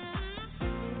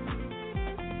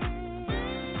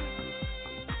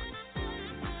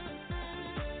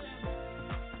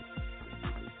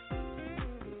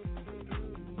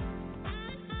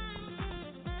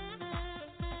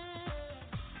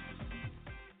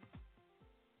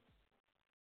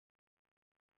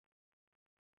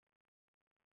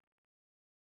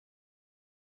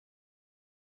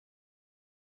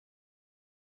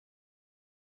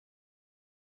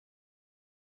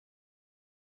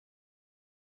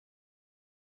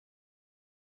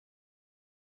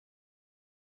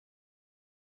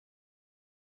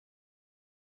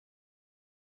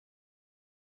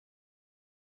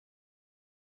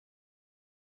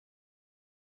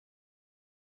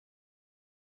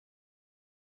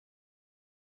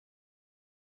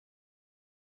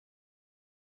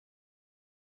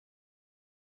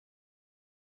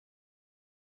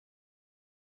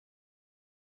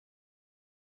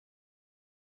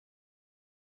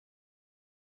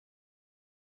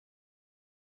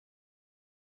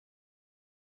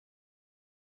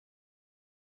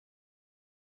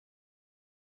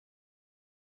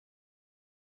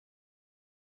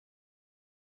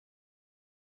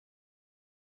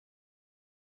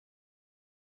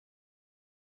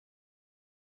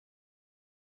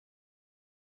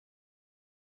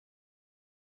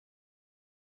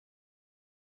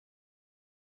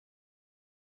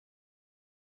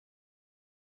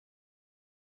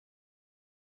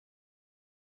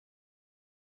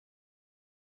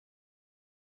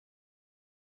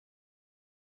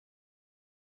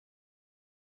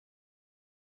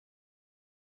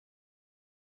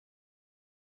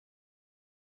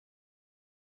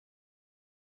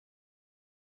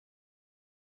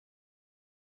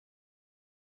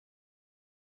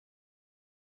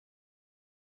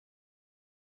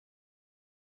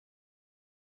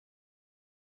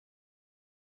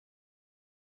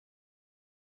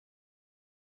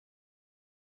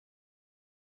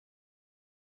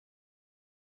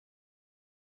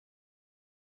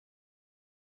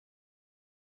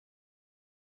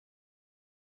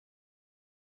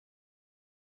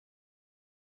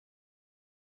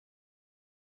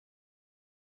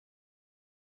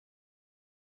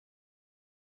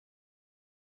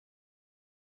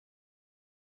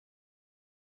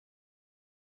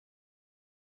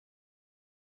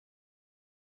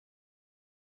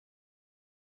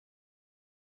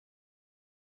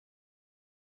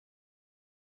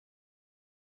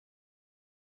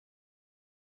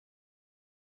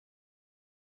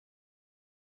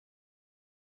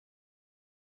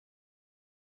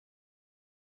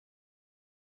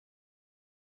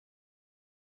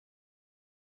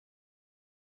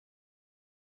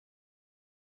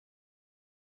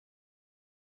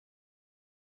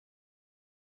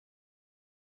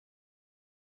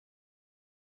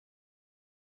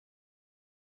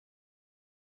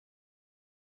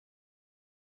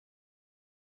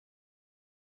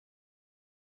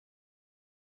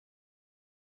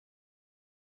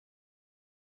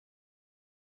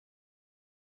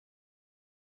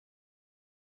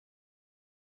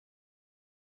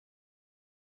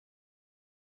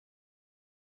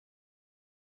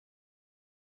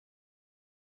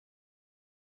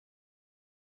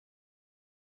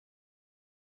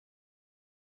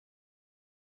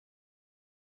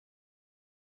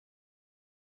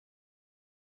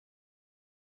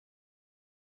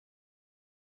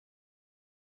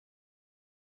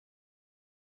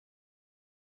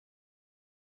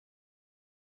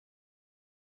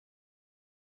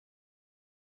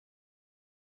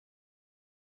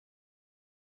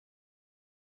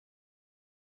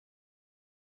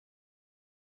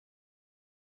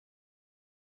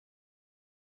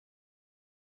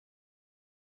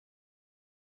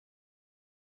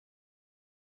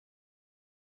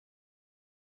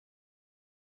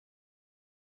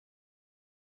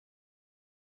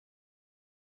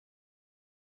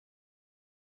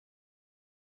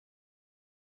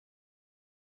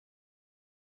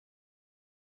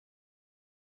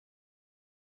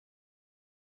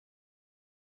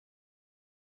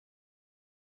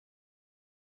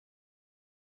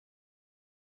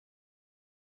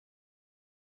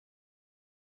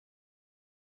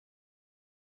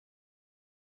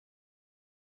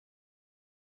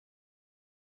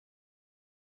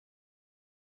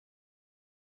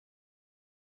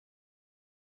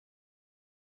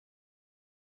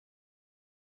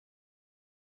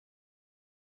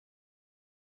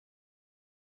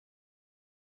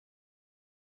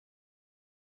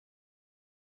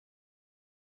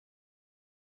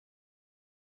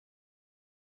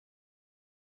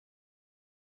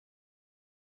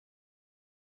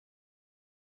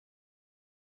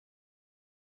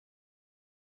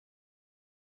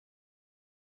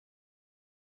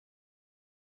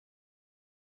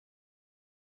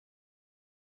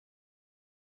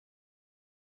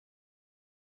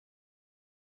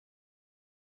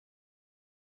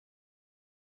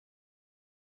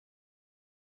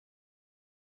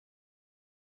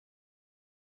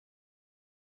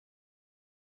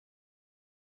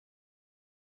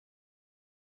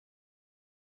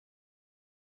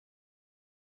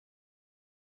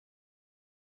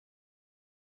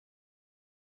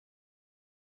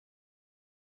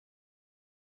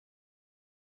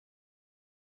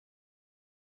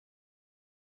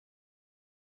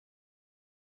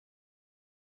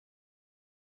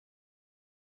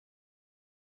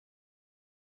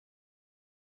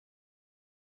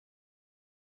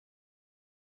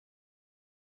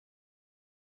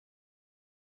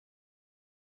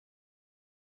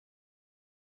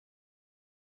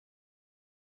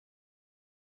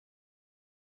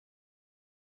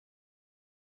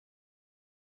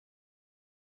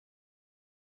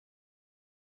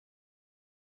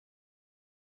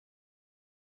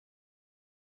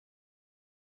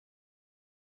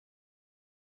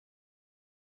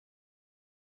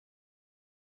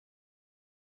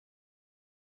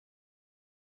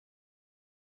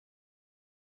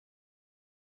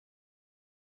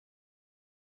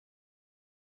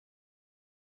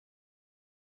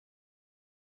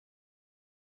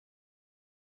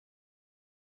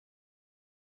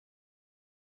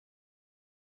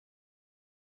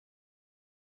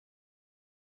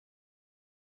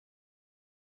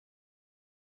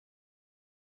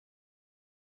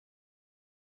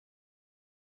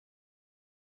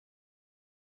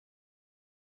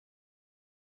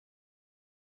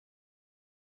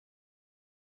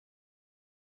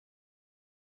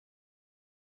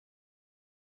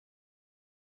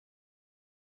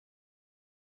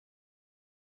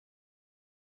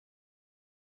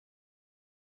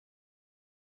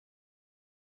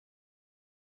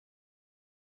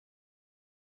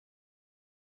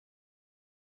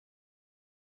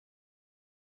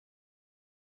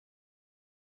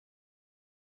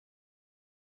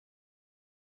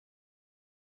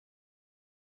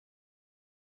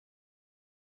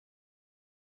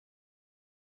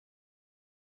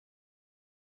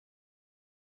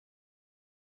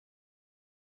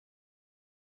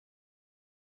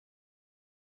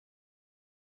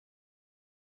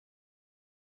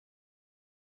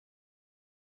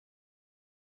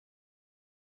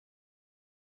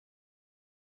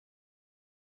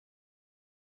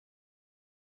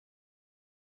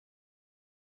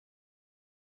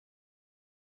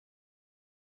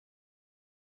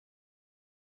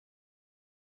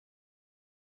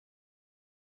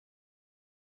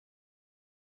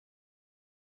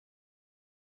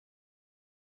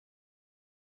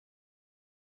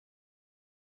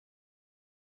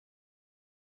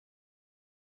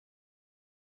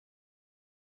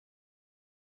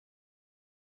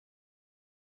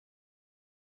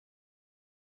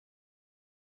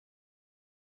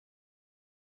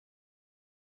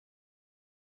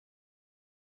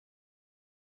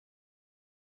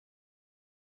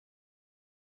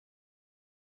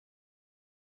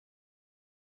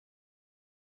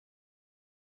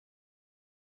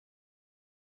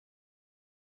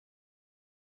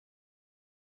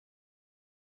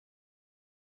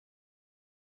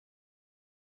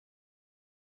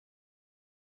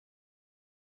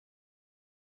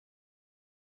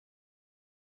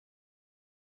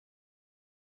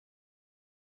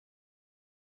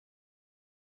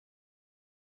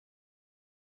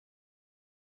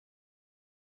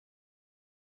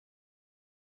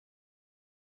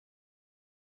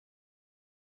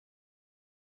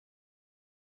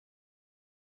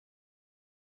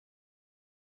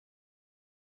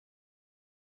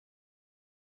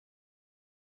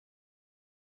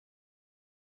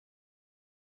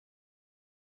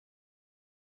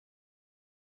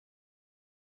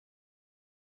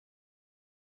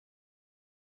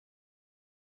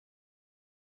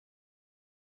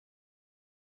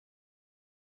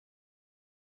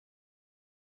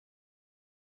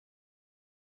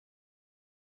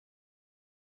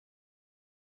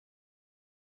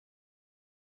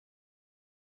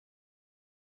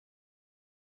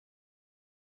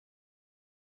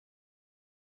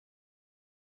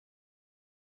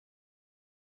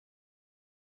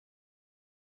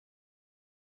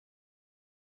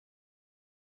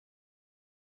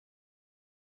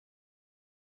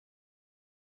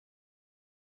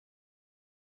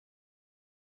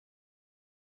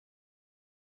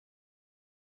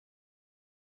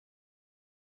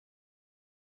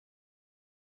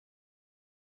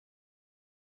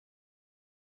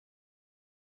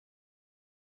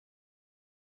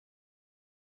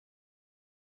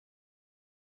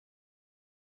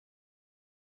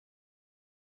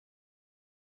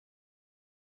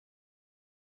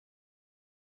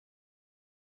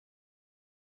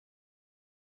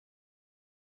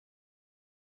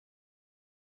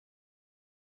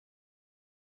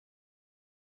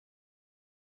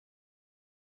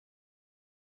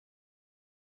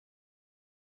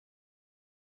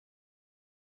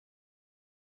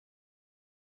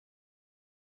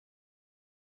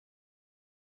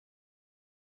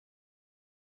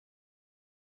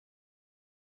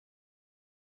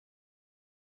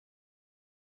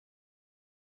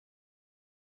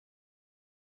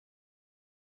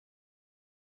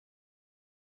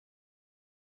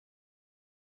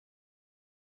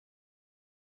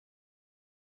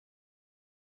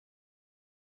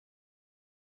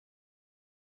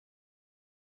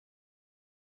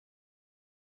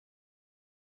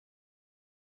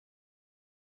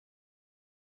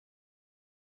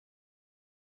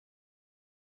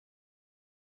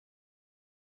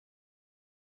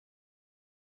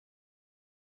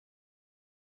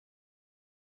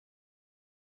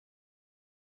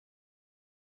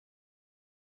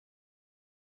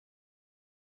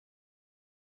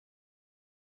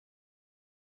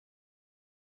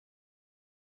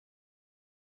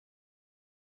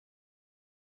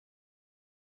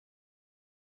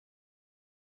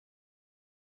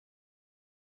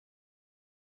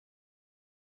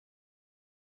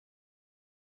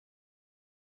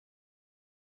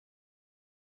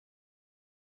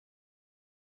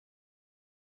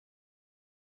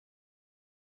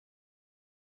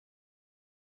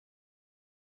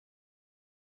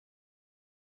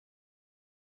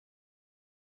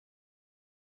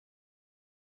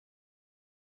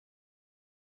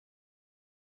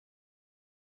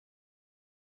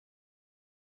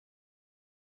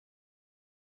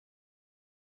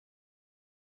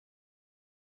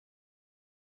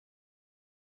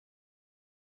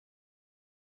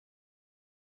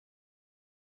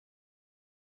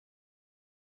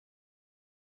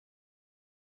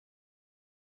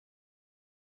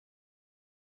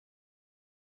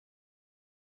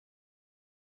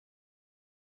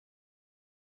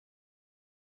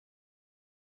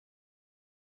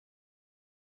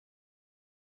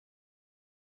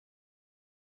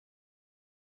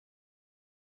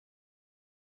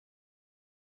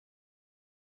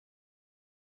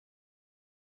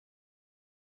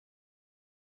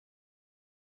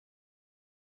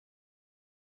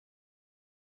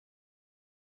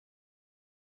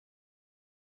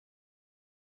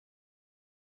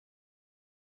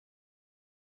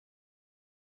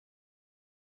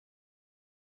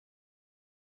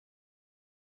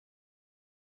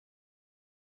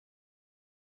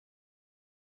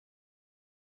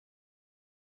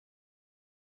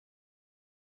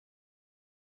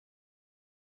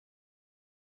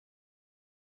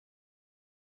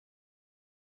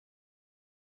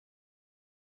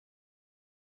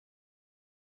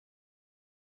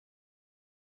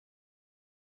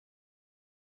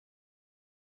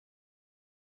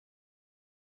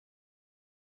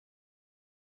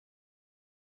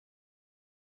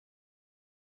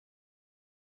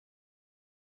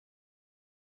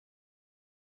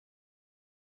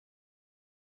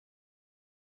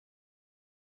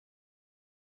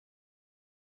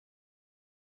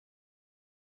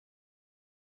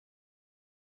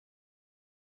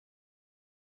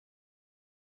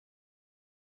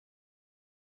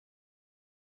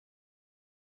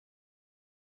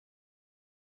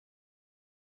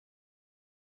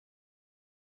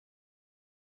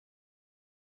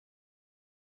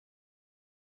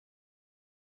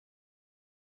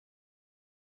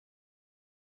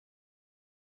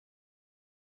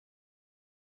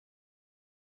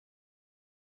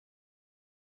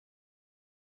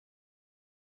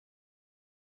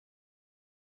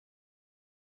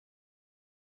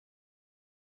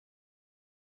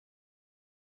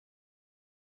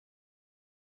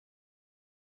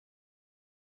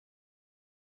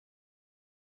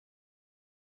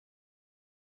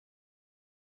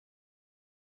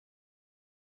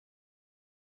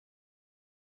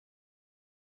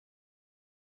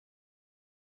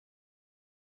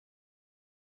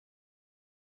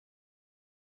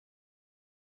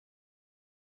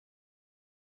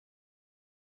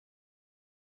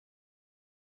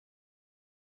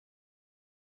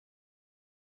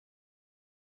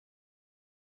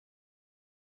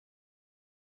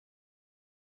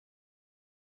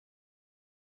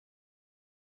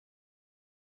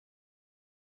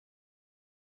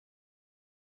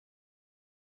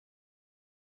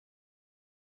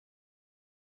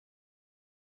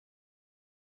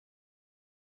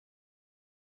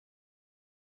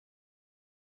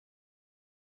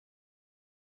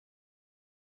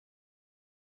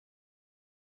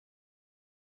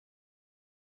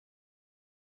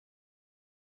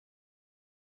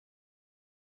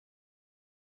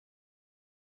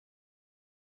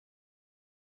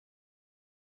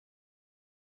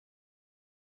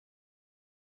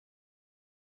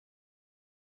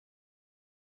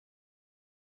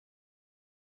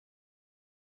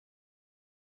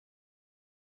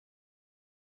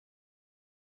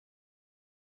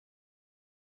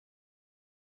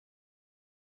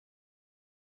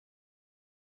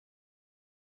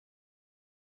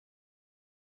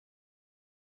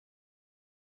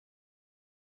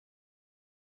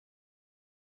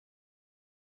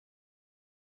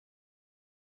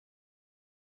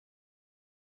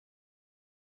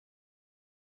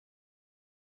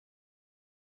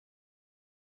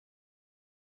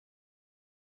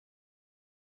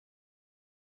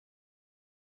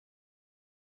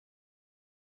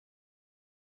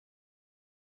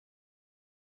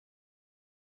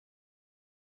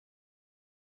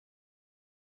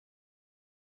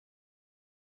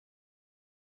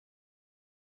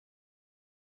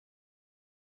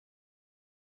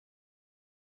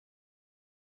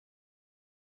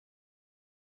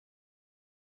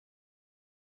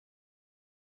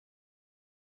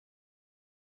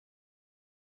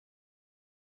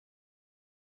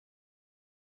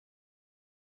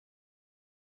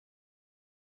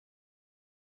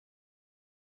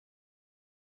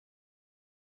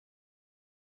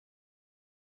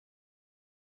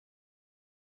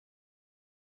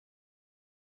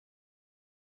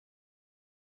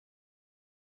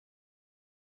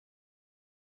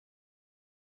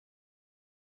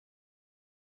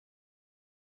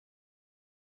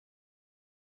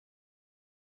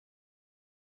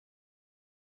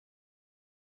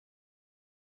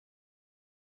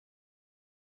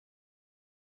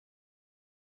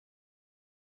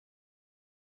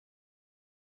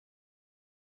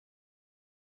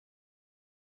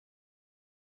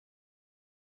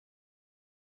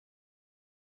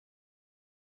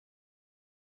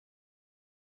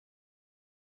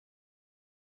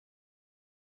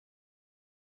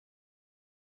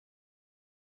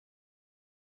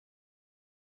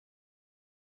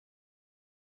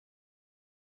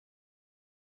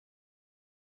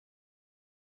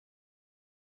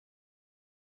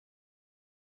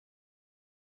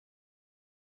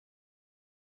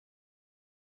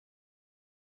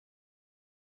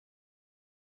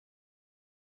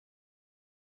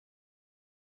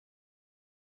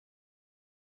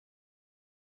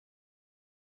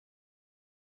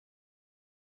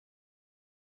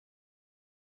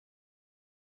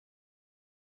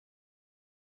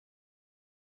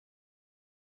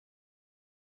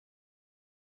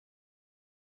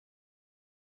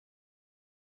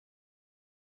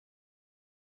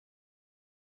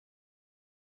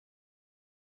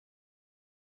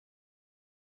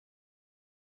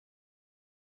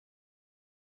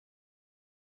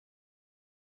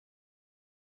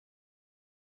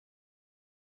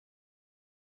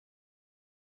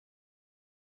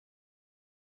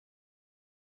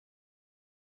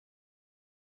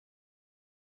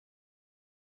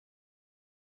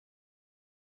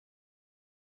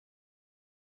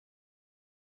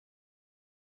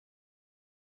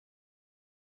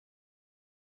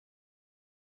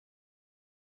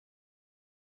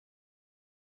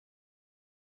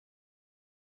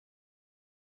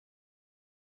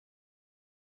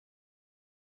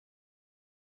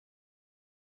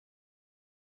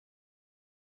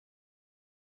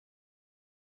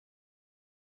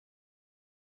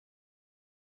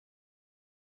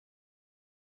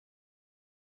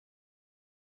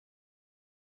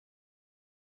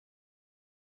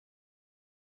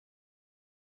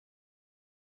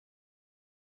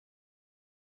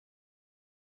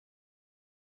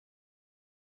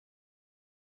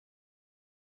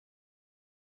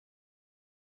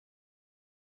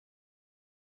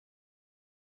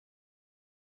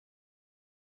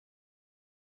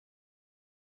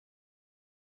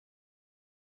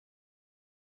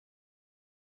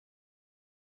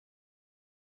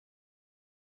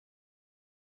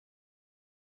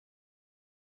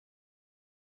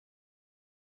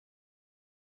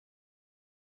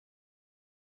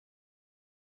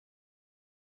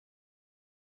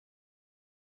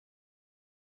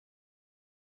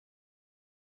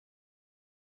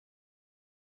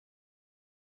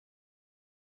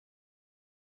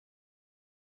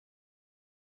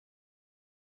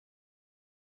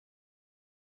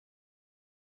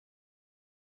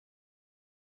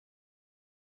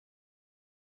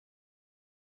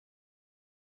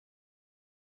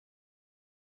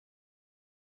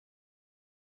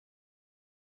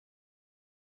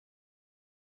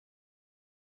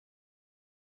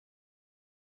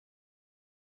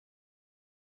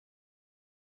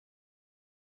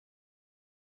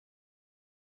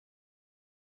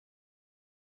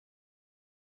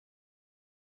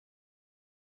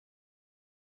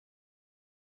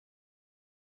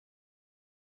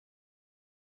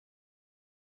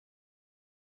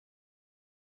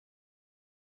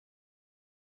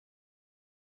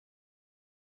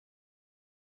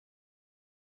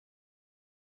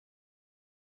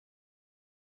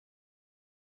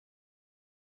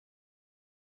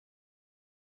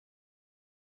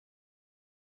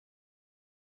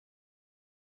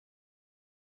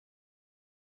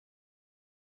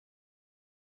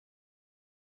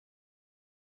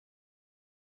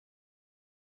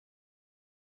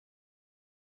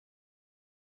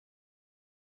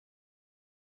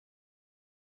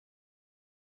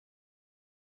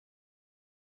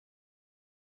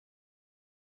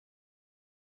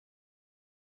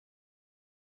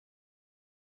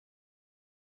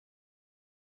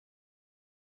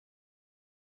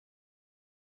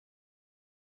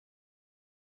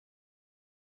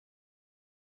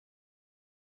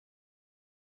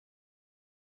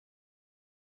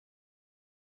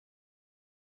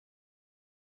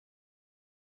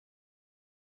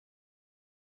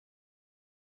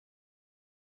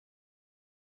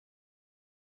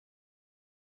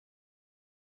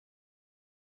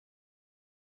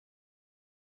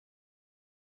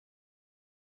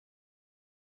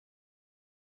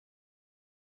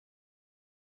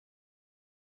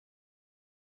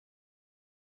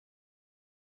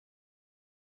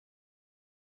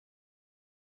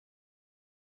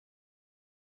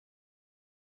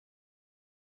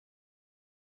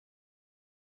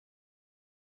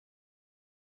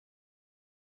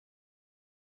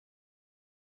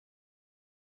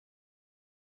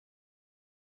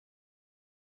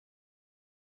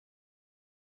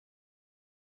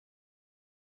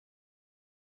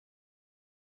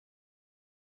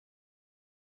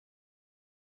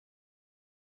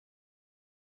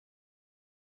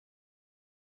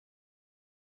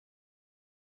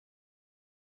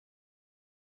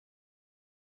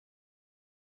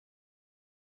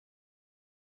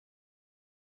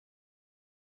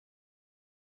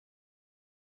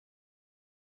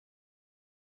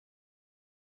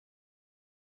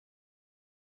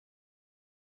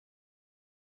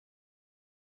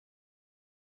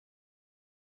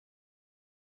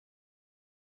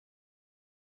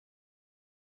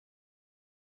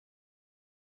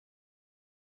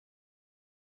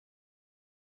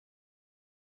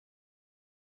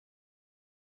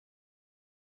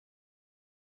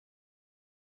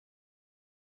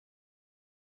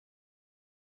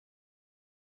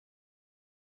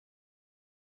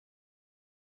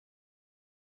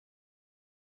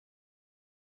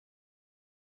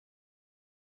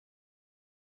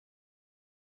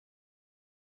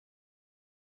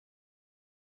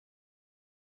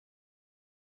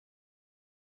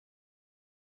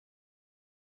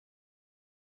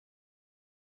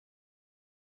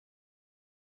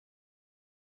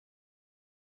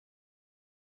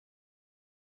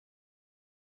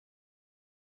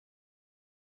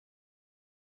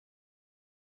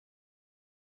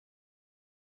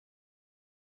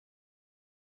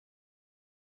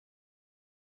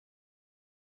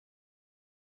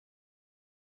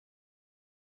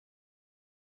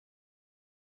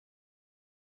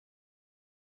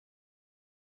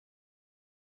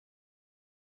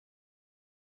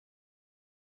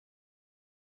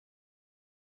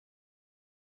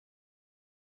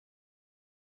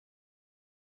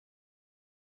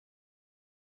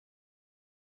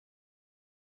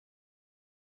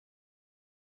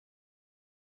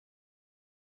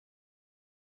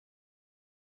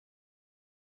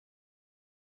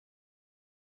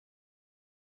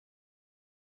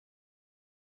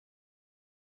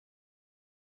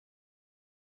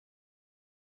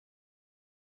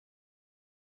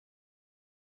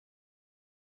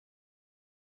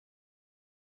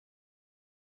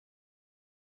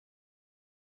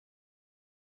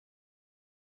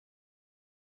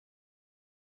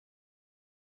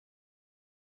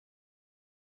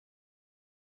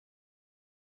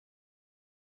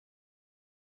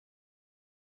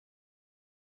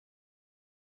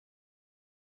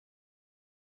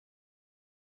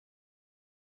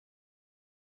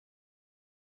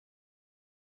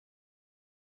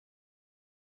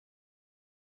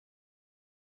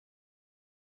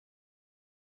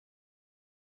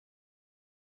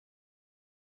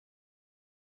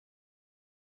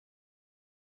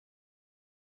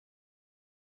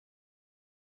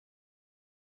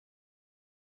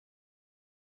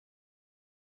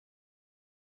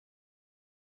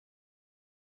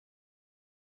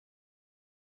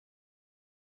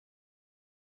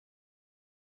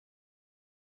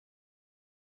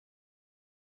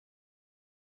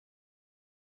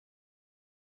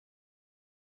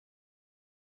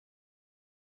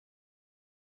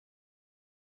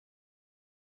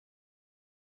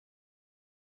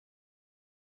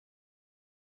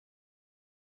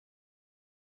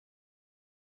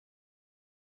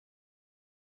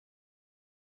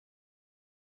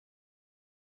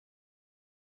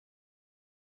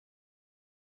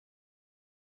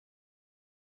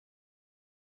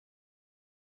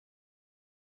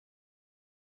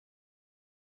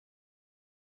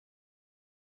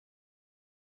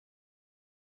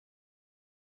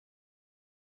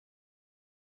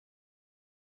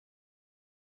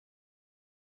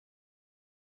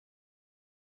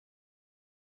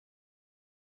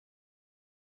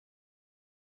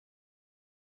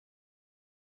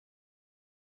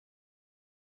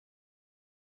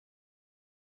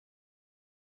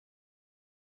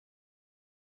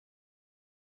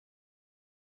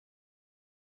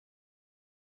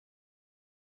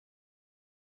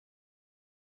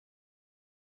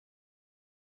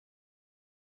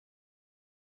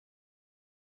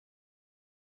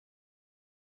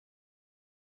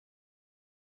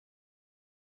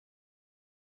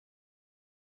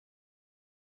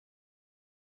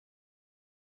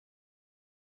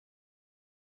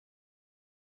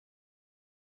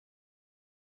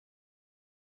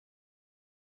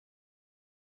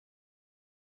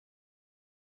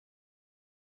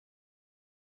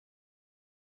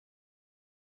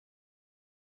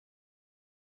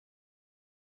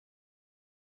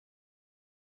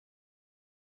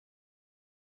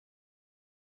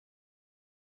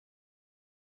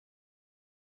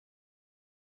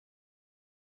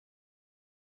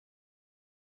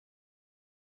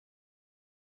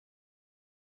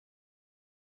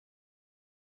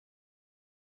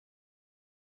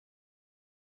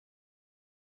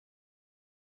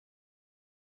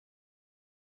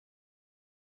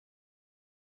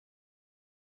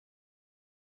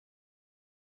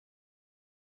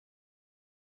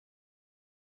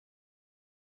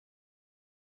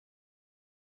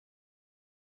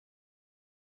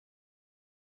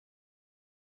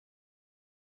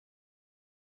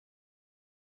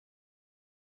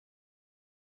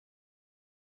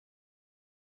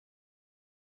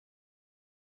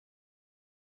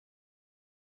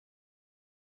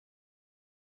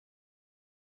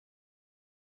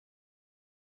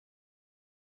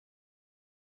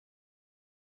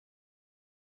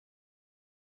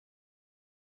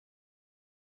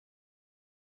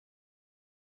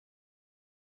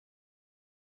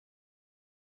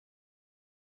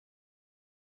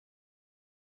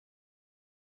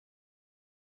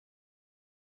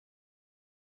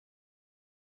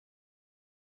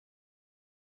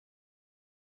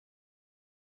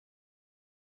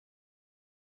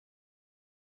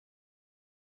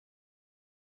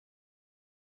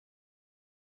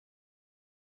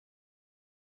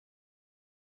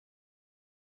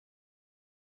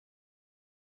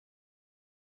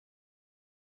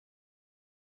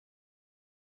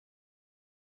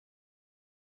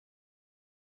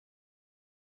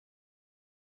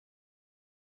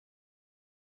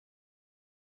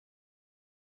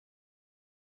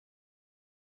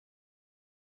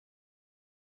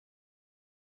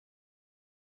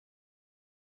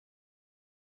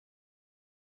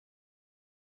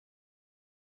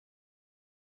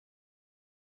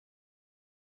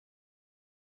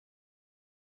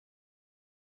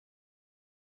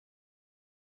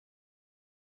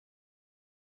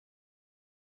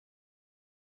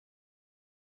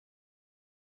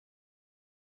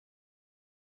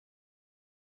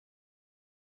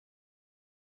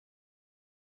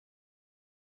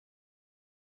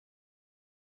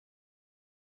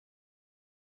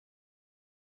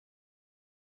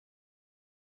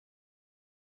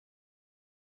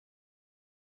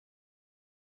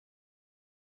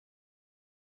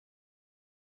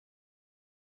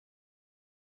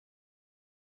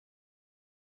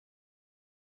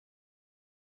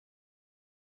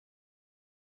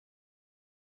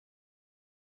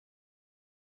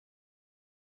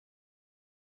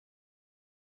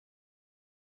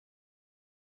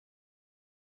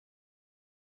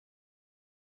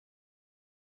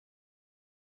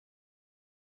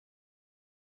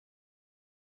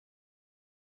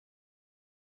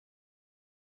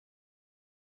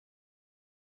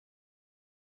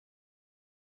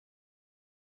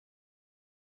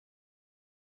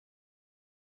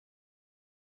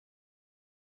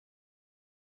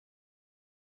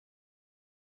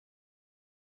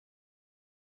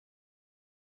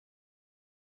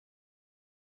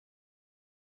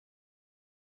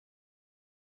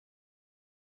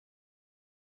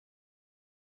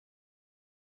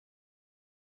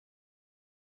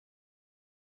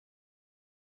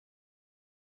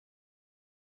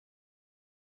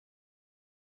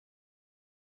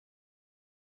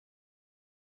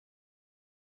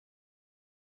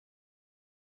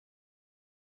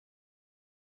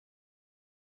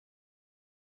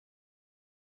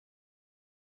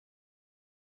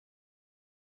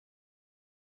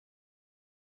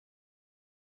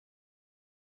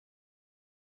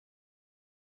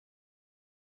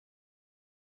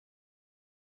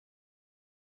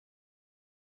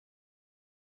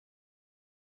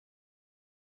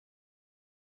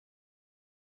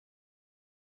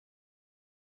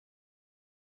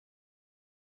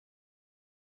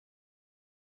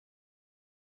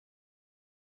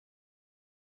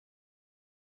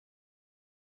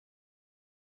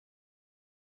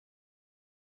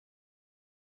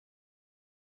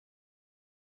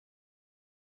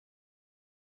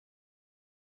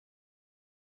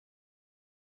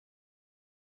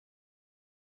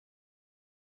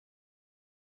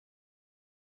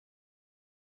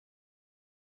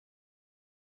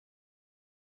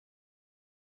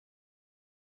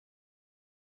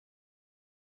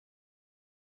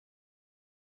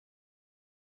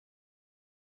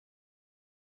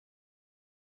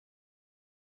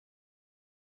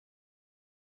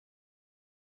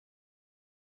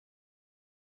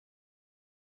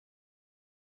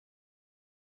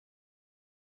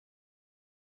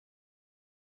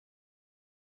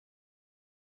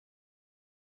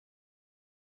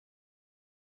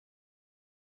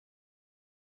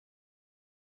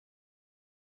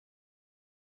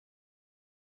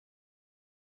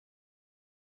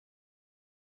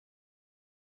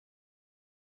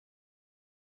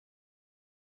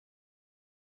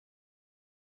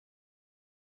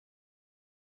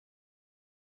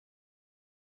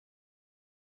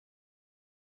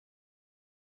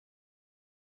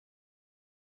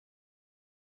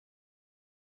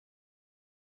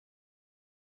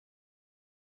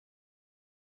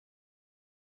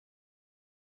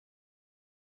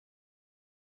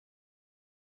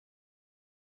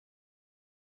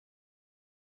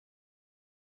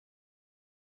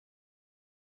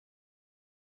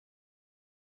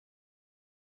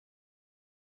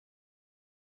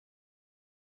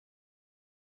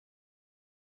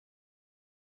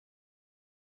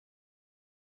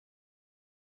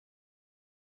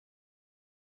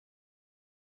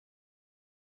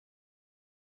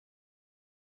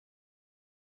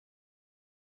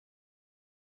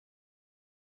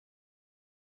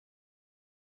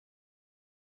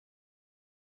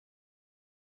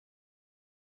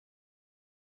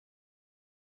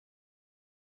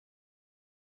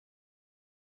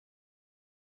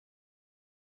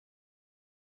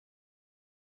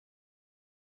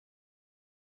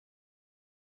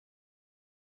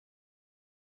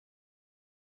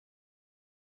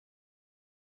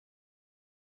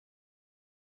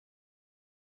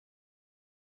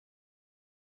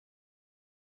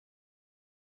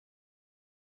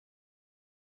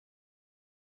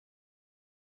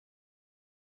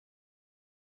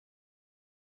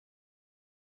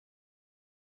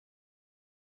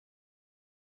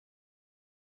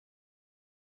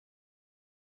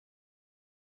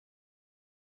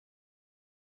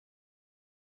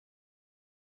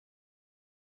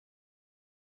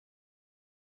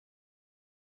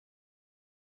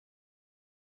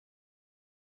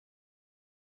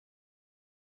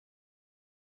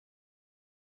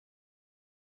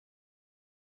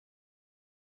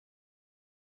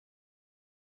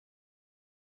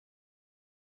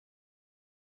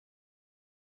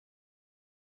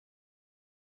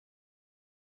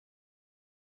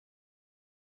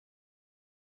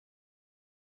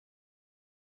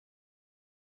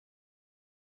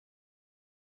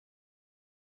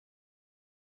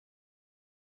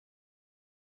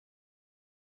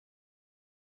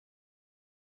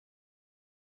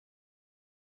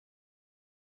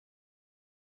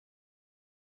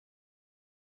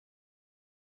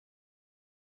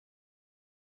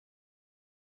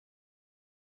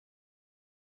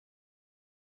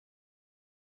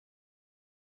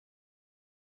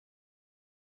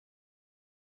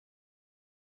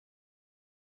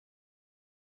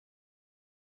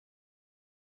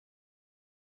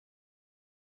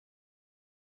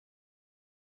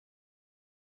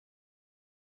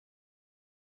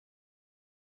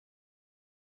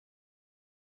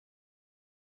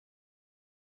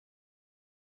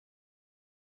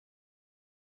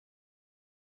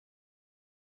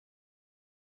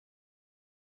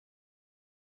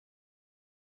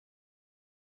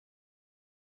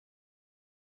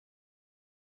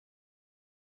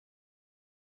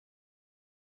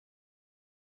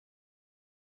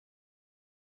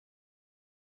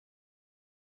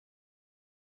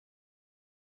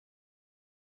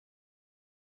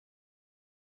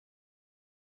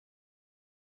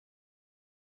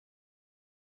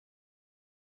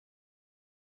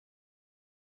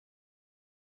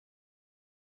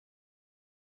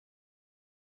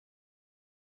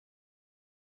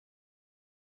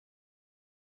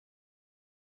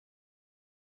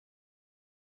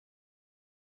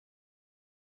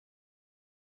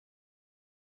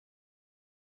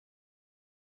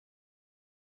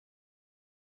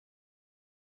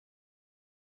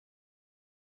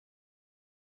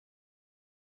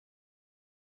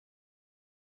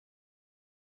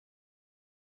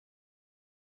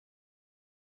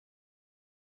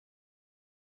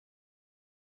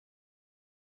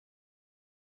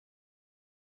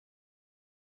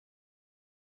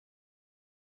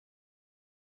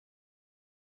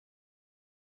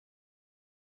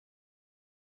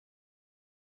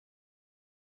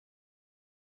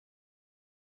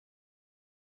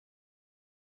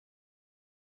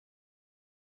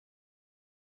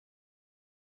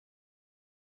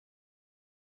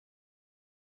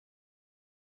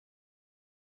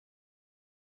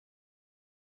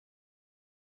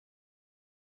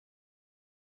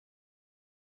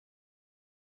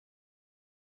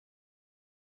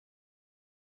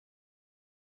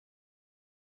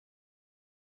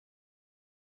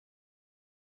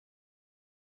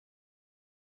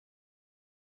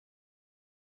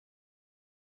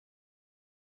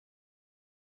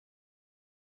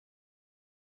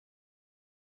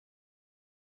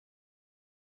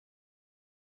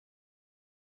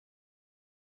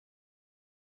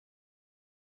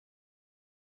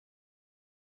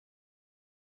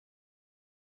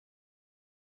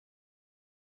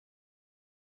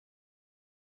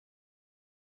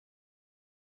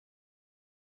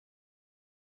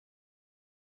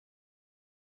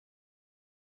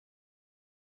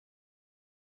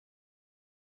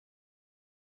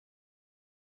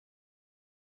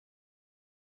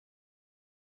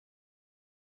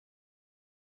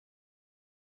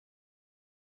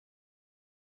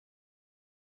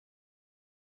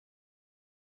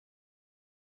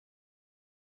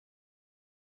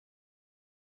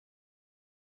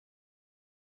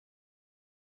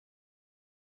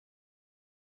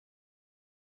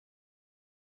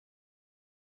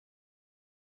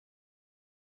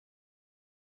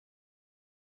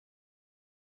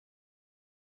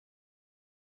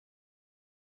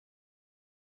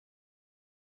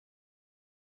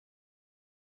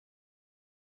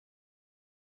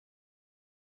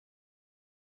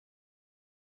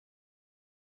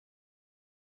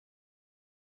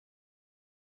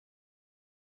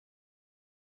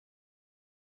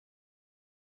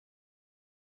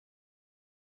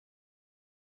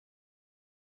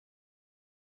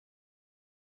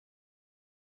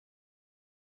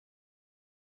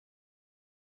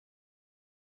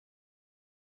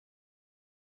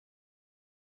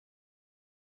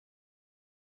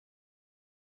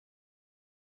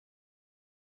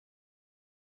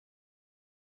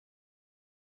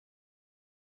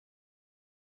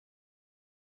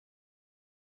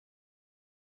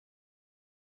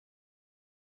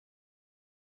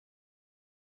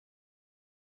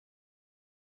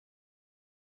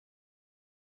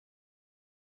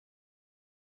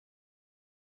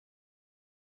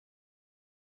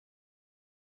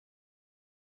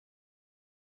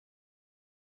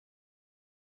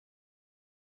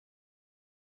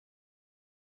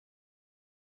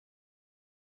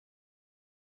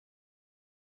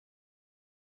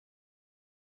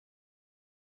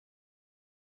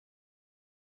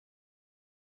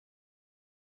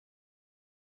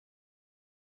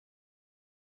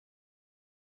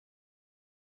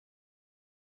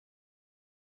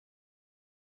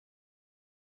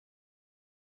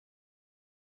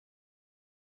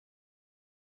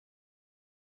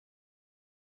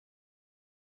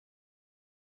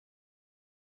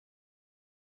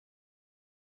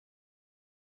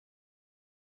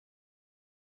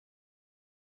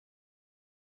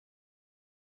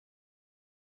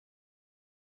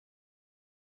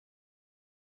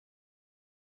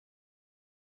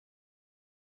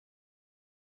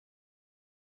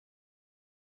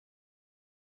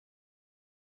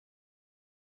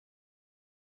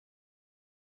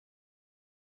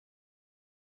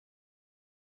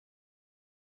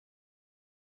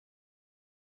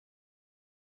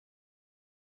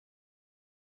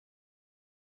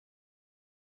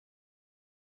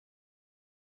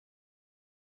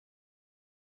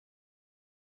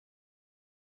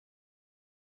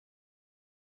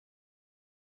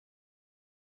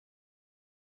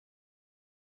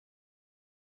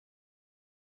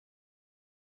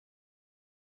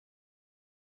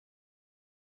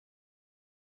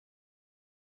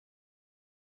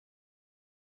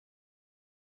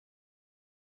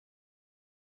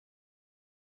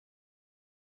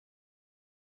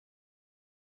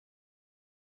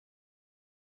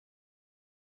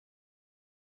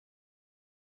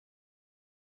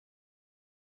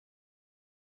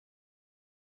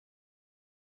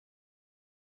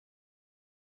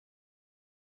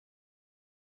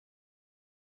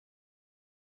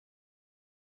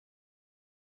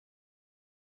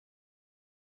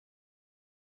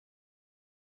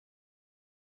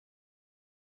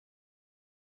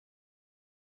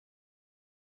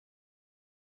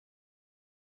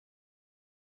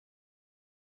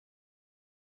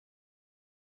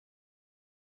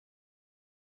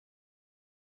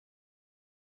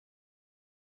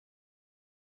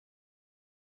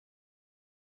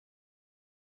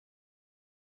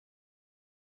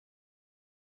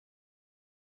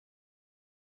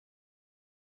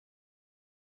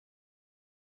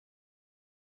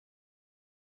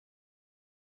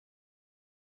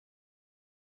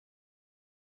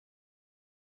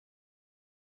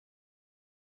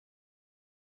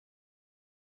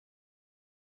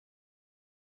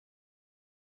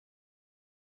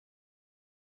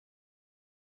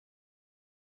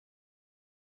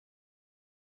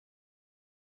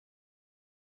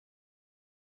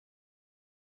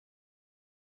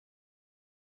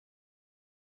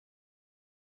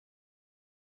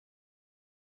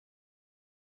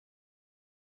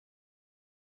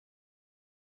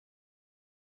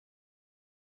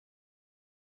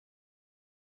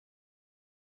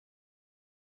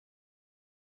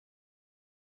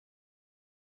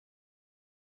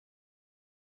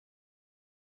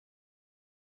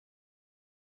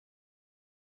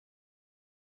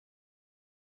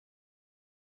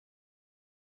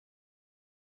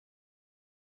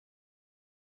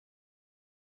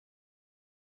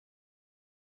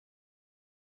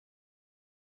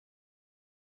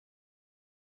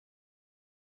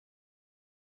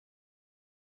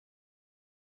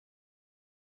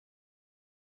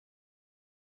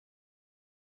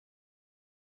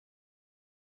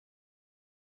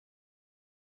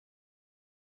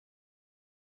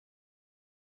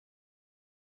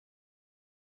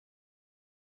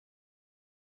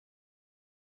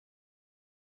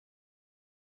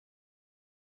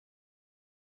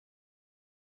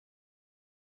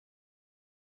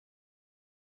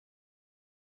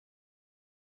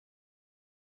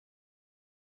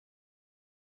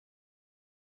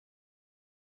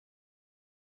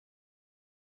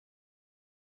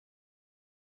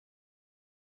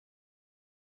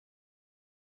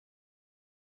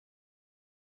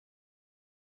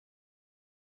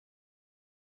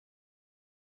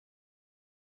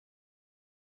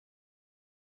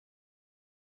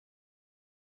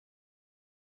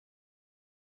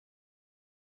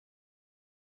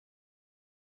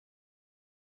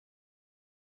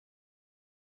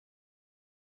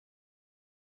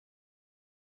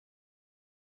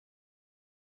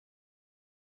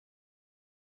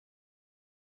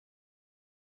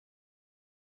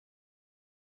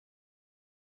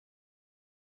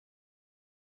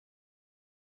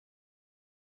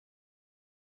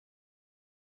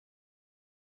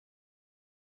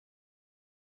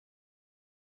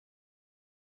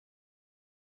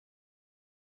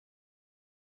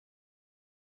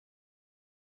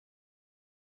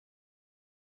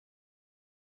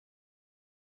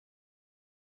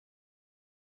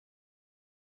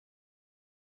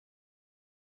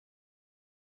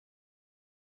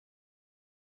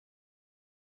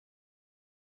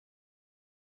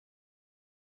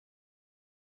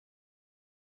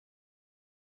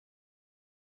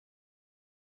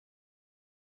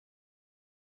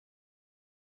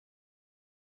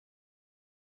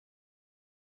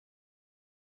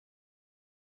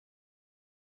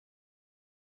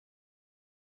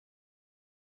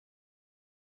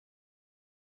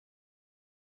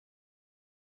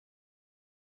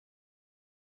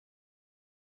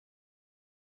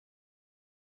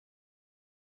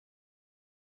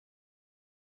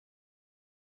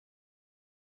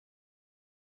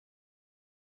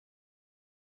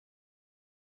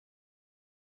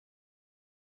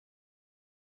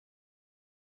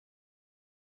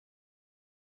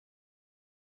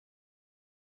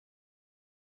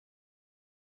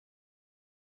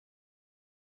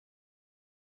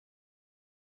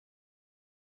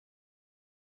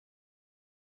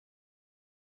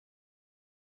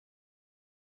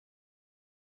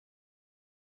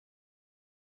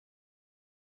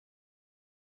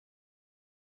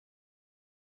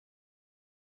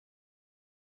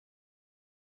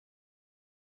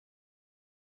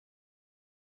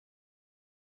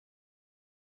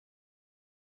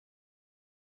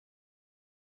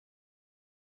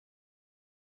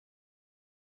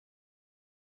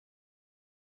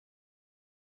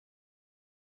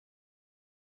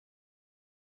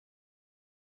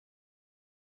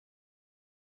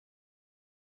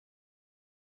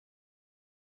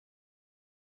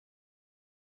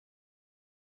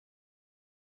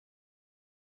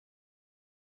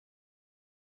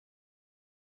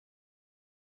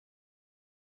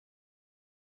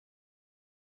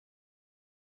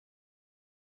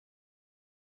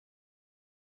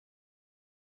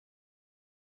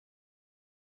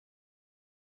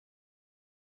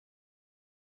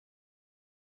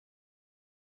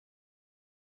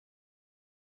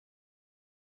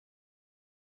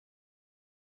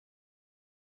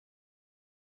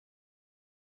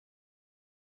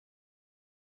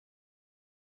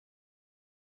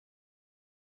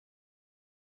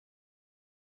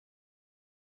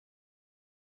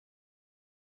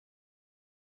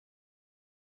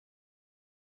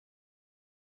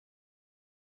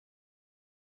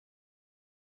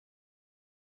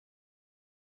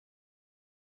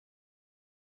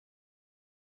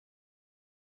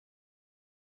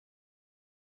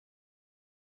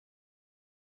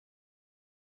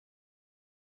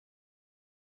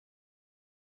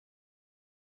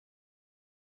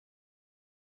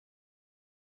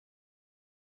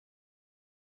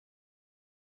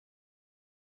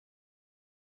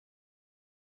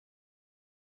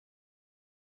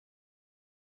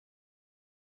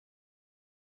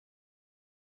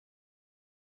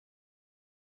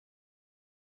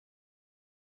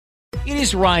 It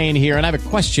is Ryan here, and I have a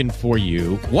question for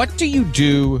you. What do you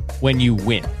do when you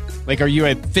win? Like, are you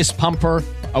a fist pumper,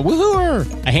 a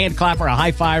woohooer, a hand clapper, a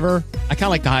high fiver? I kind of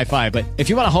like the high five, but if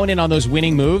you want to hone in on those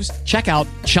winning moves, check out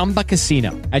Chumba Casino.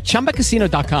 At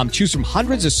ChumbaCasino.com, choose from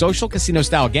hundreds of social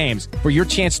casino-style games for your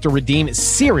chance to redeem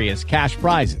serious cash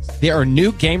prizes. There are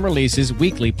new game releases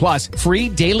weekly, plus free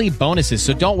daily bonuses.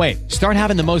 So don't wait. Start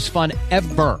having the most fun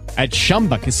ever at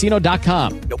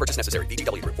ChumbaCasino.com. No purchase necessary.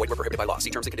 VGW Group. Void where prohibited by law. See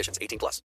terms and conditions. 18+.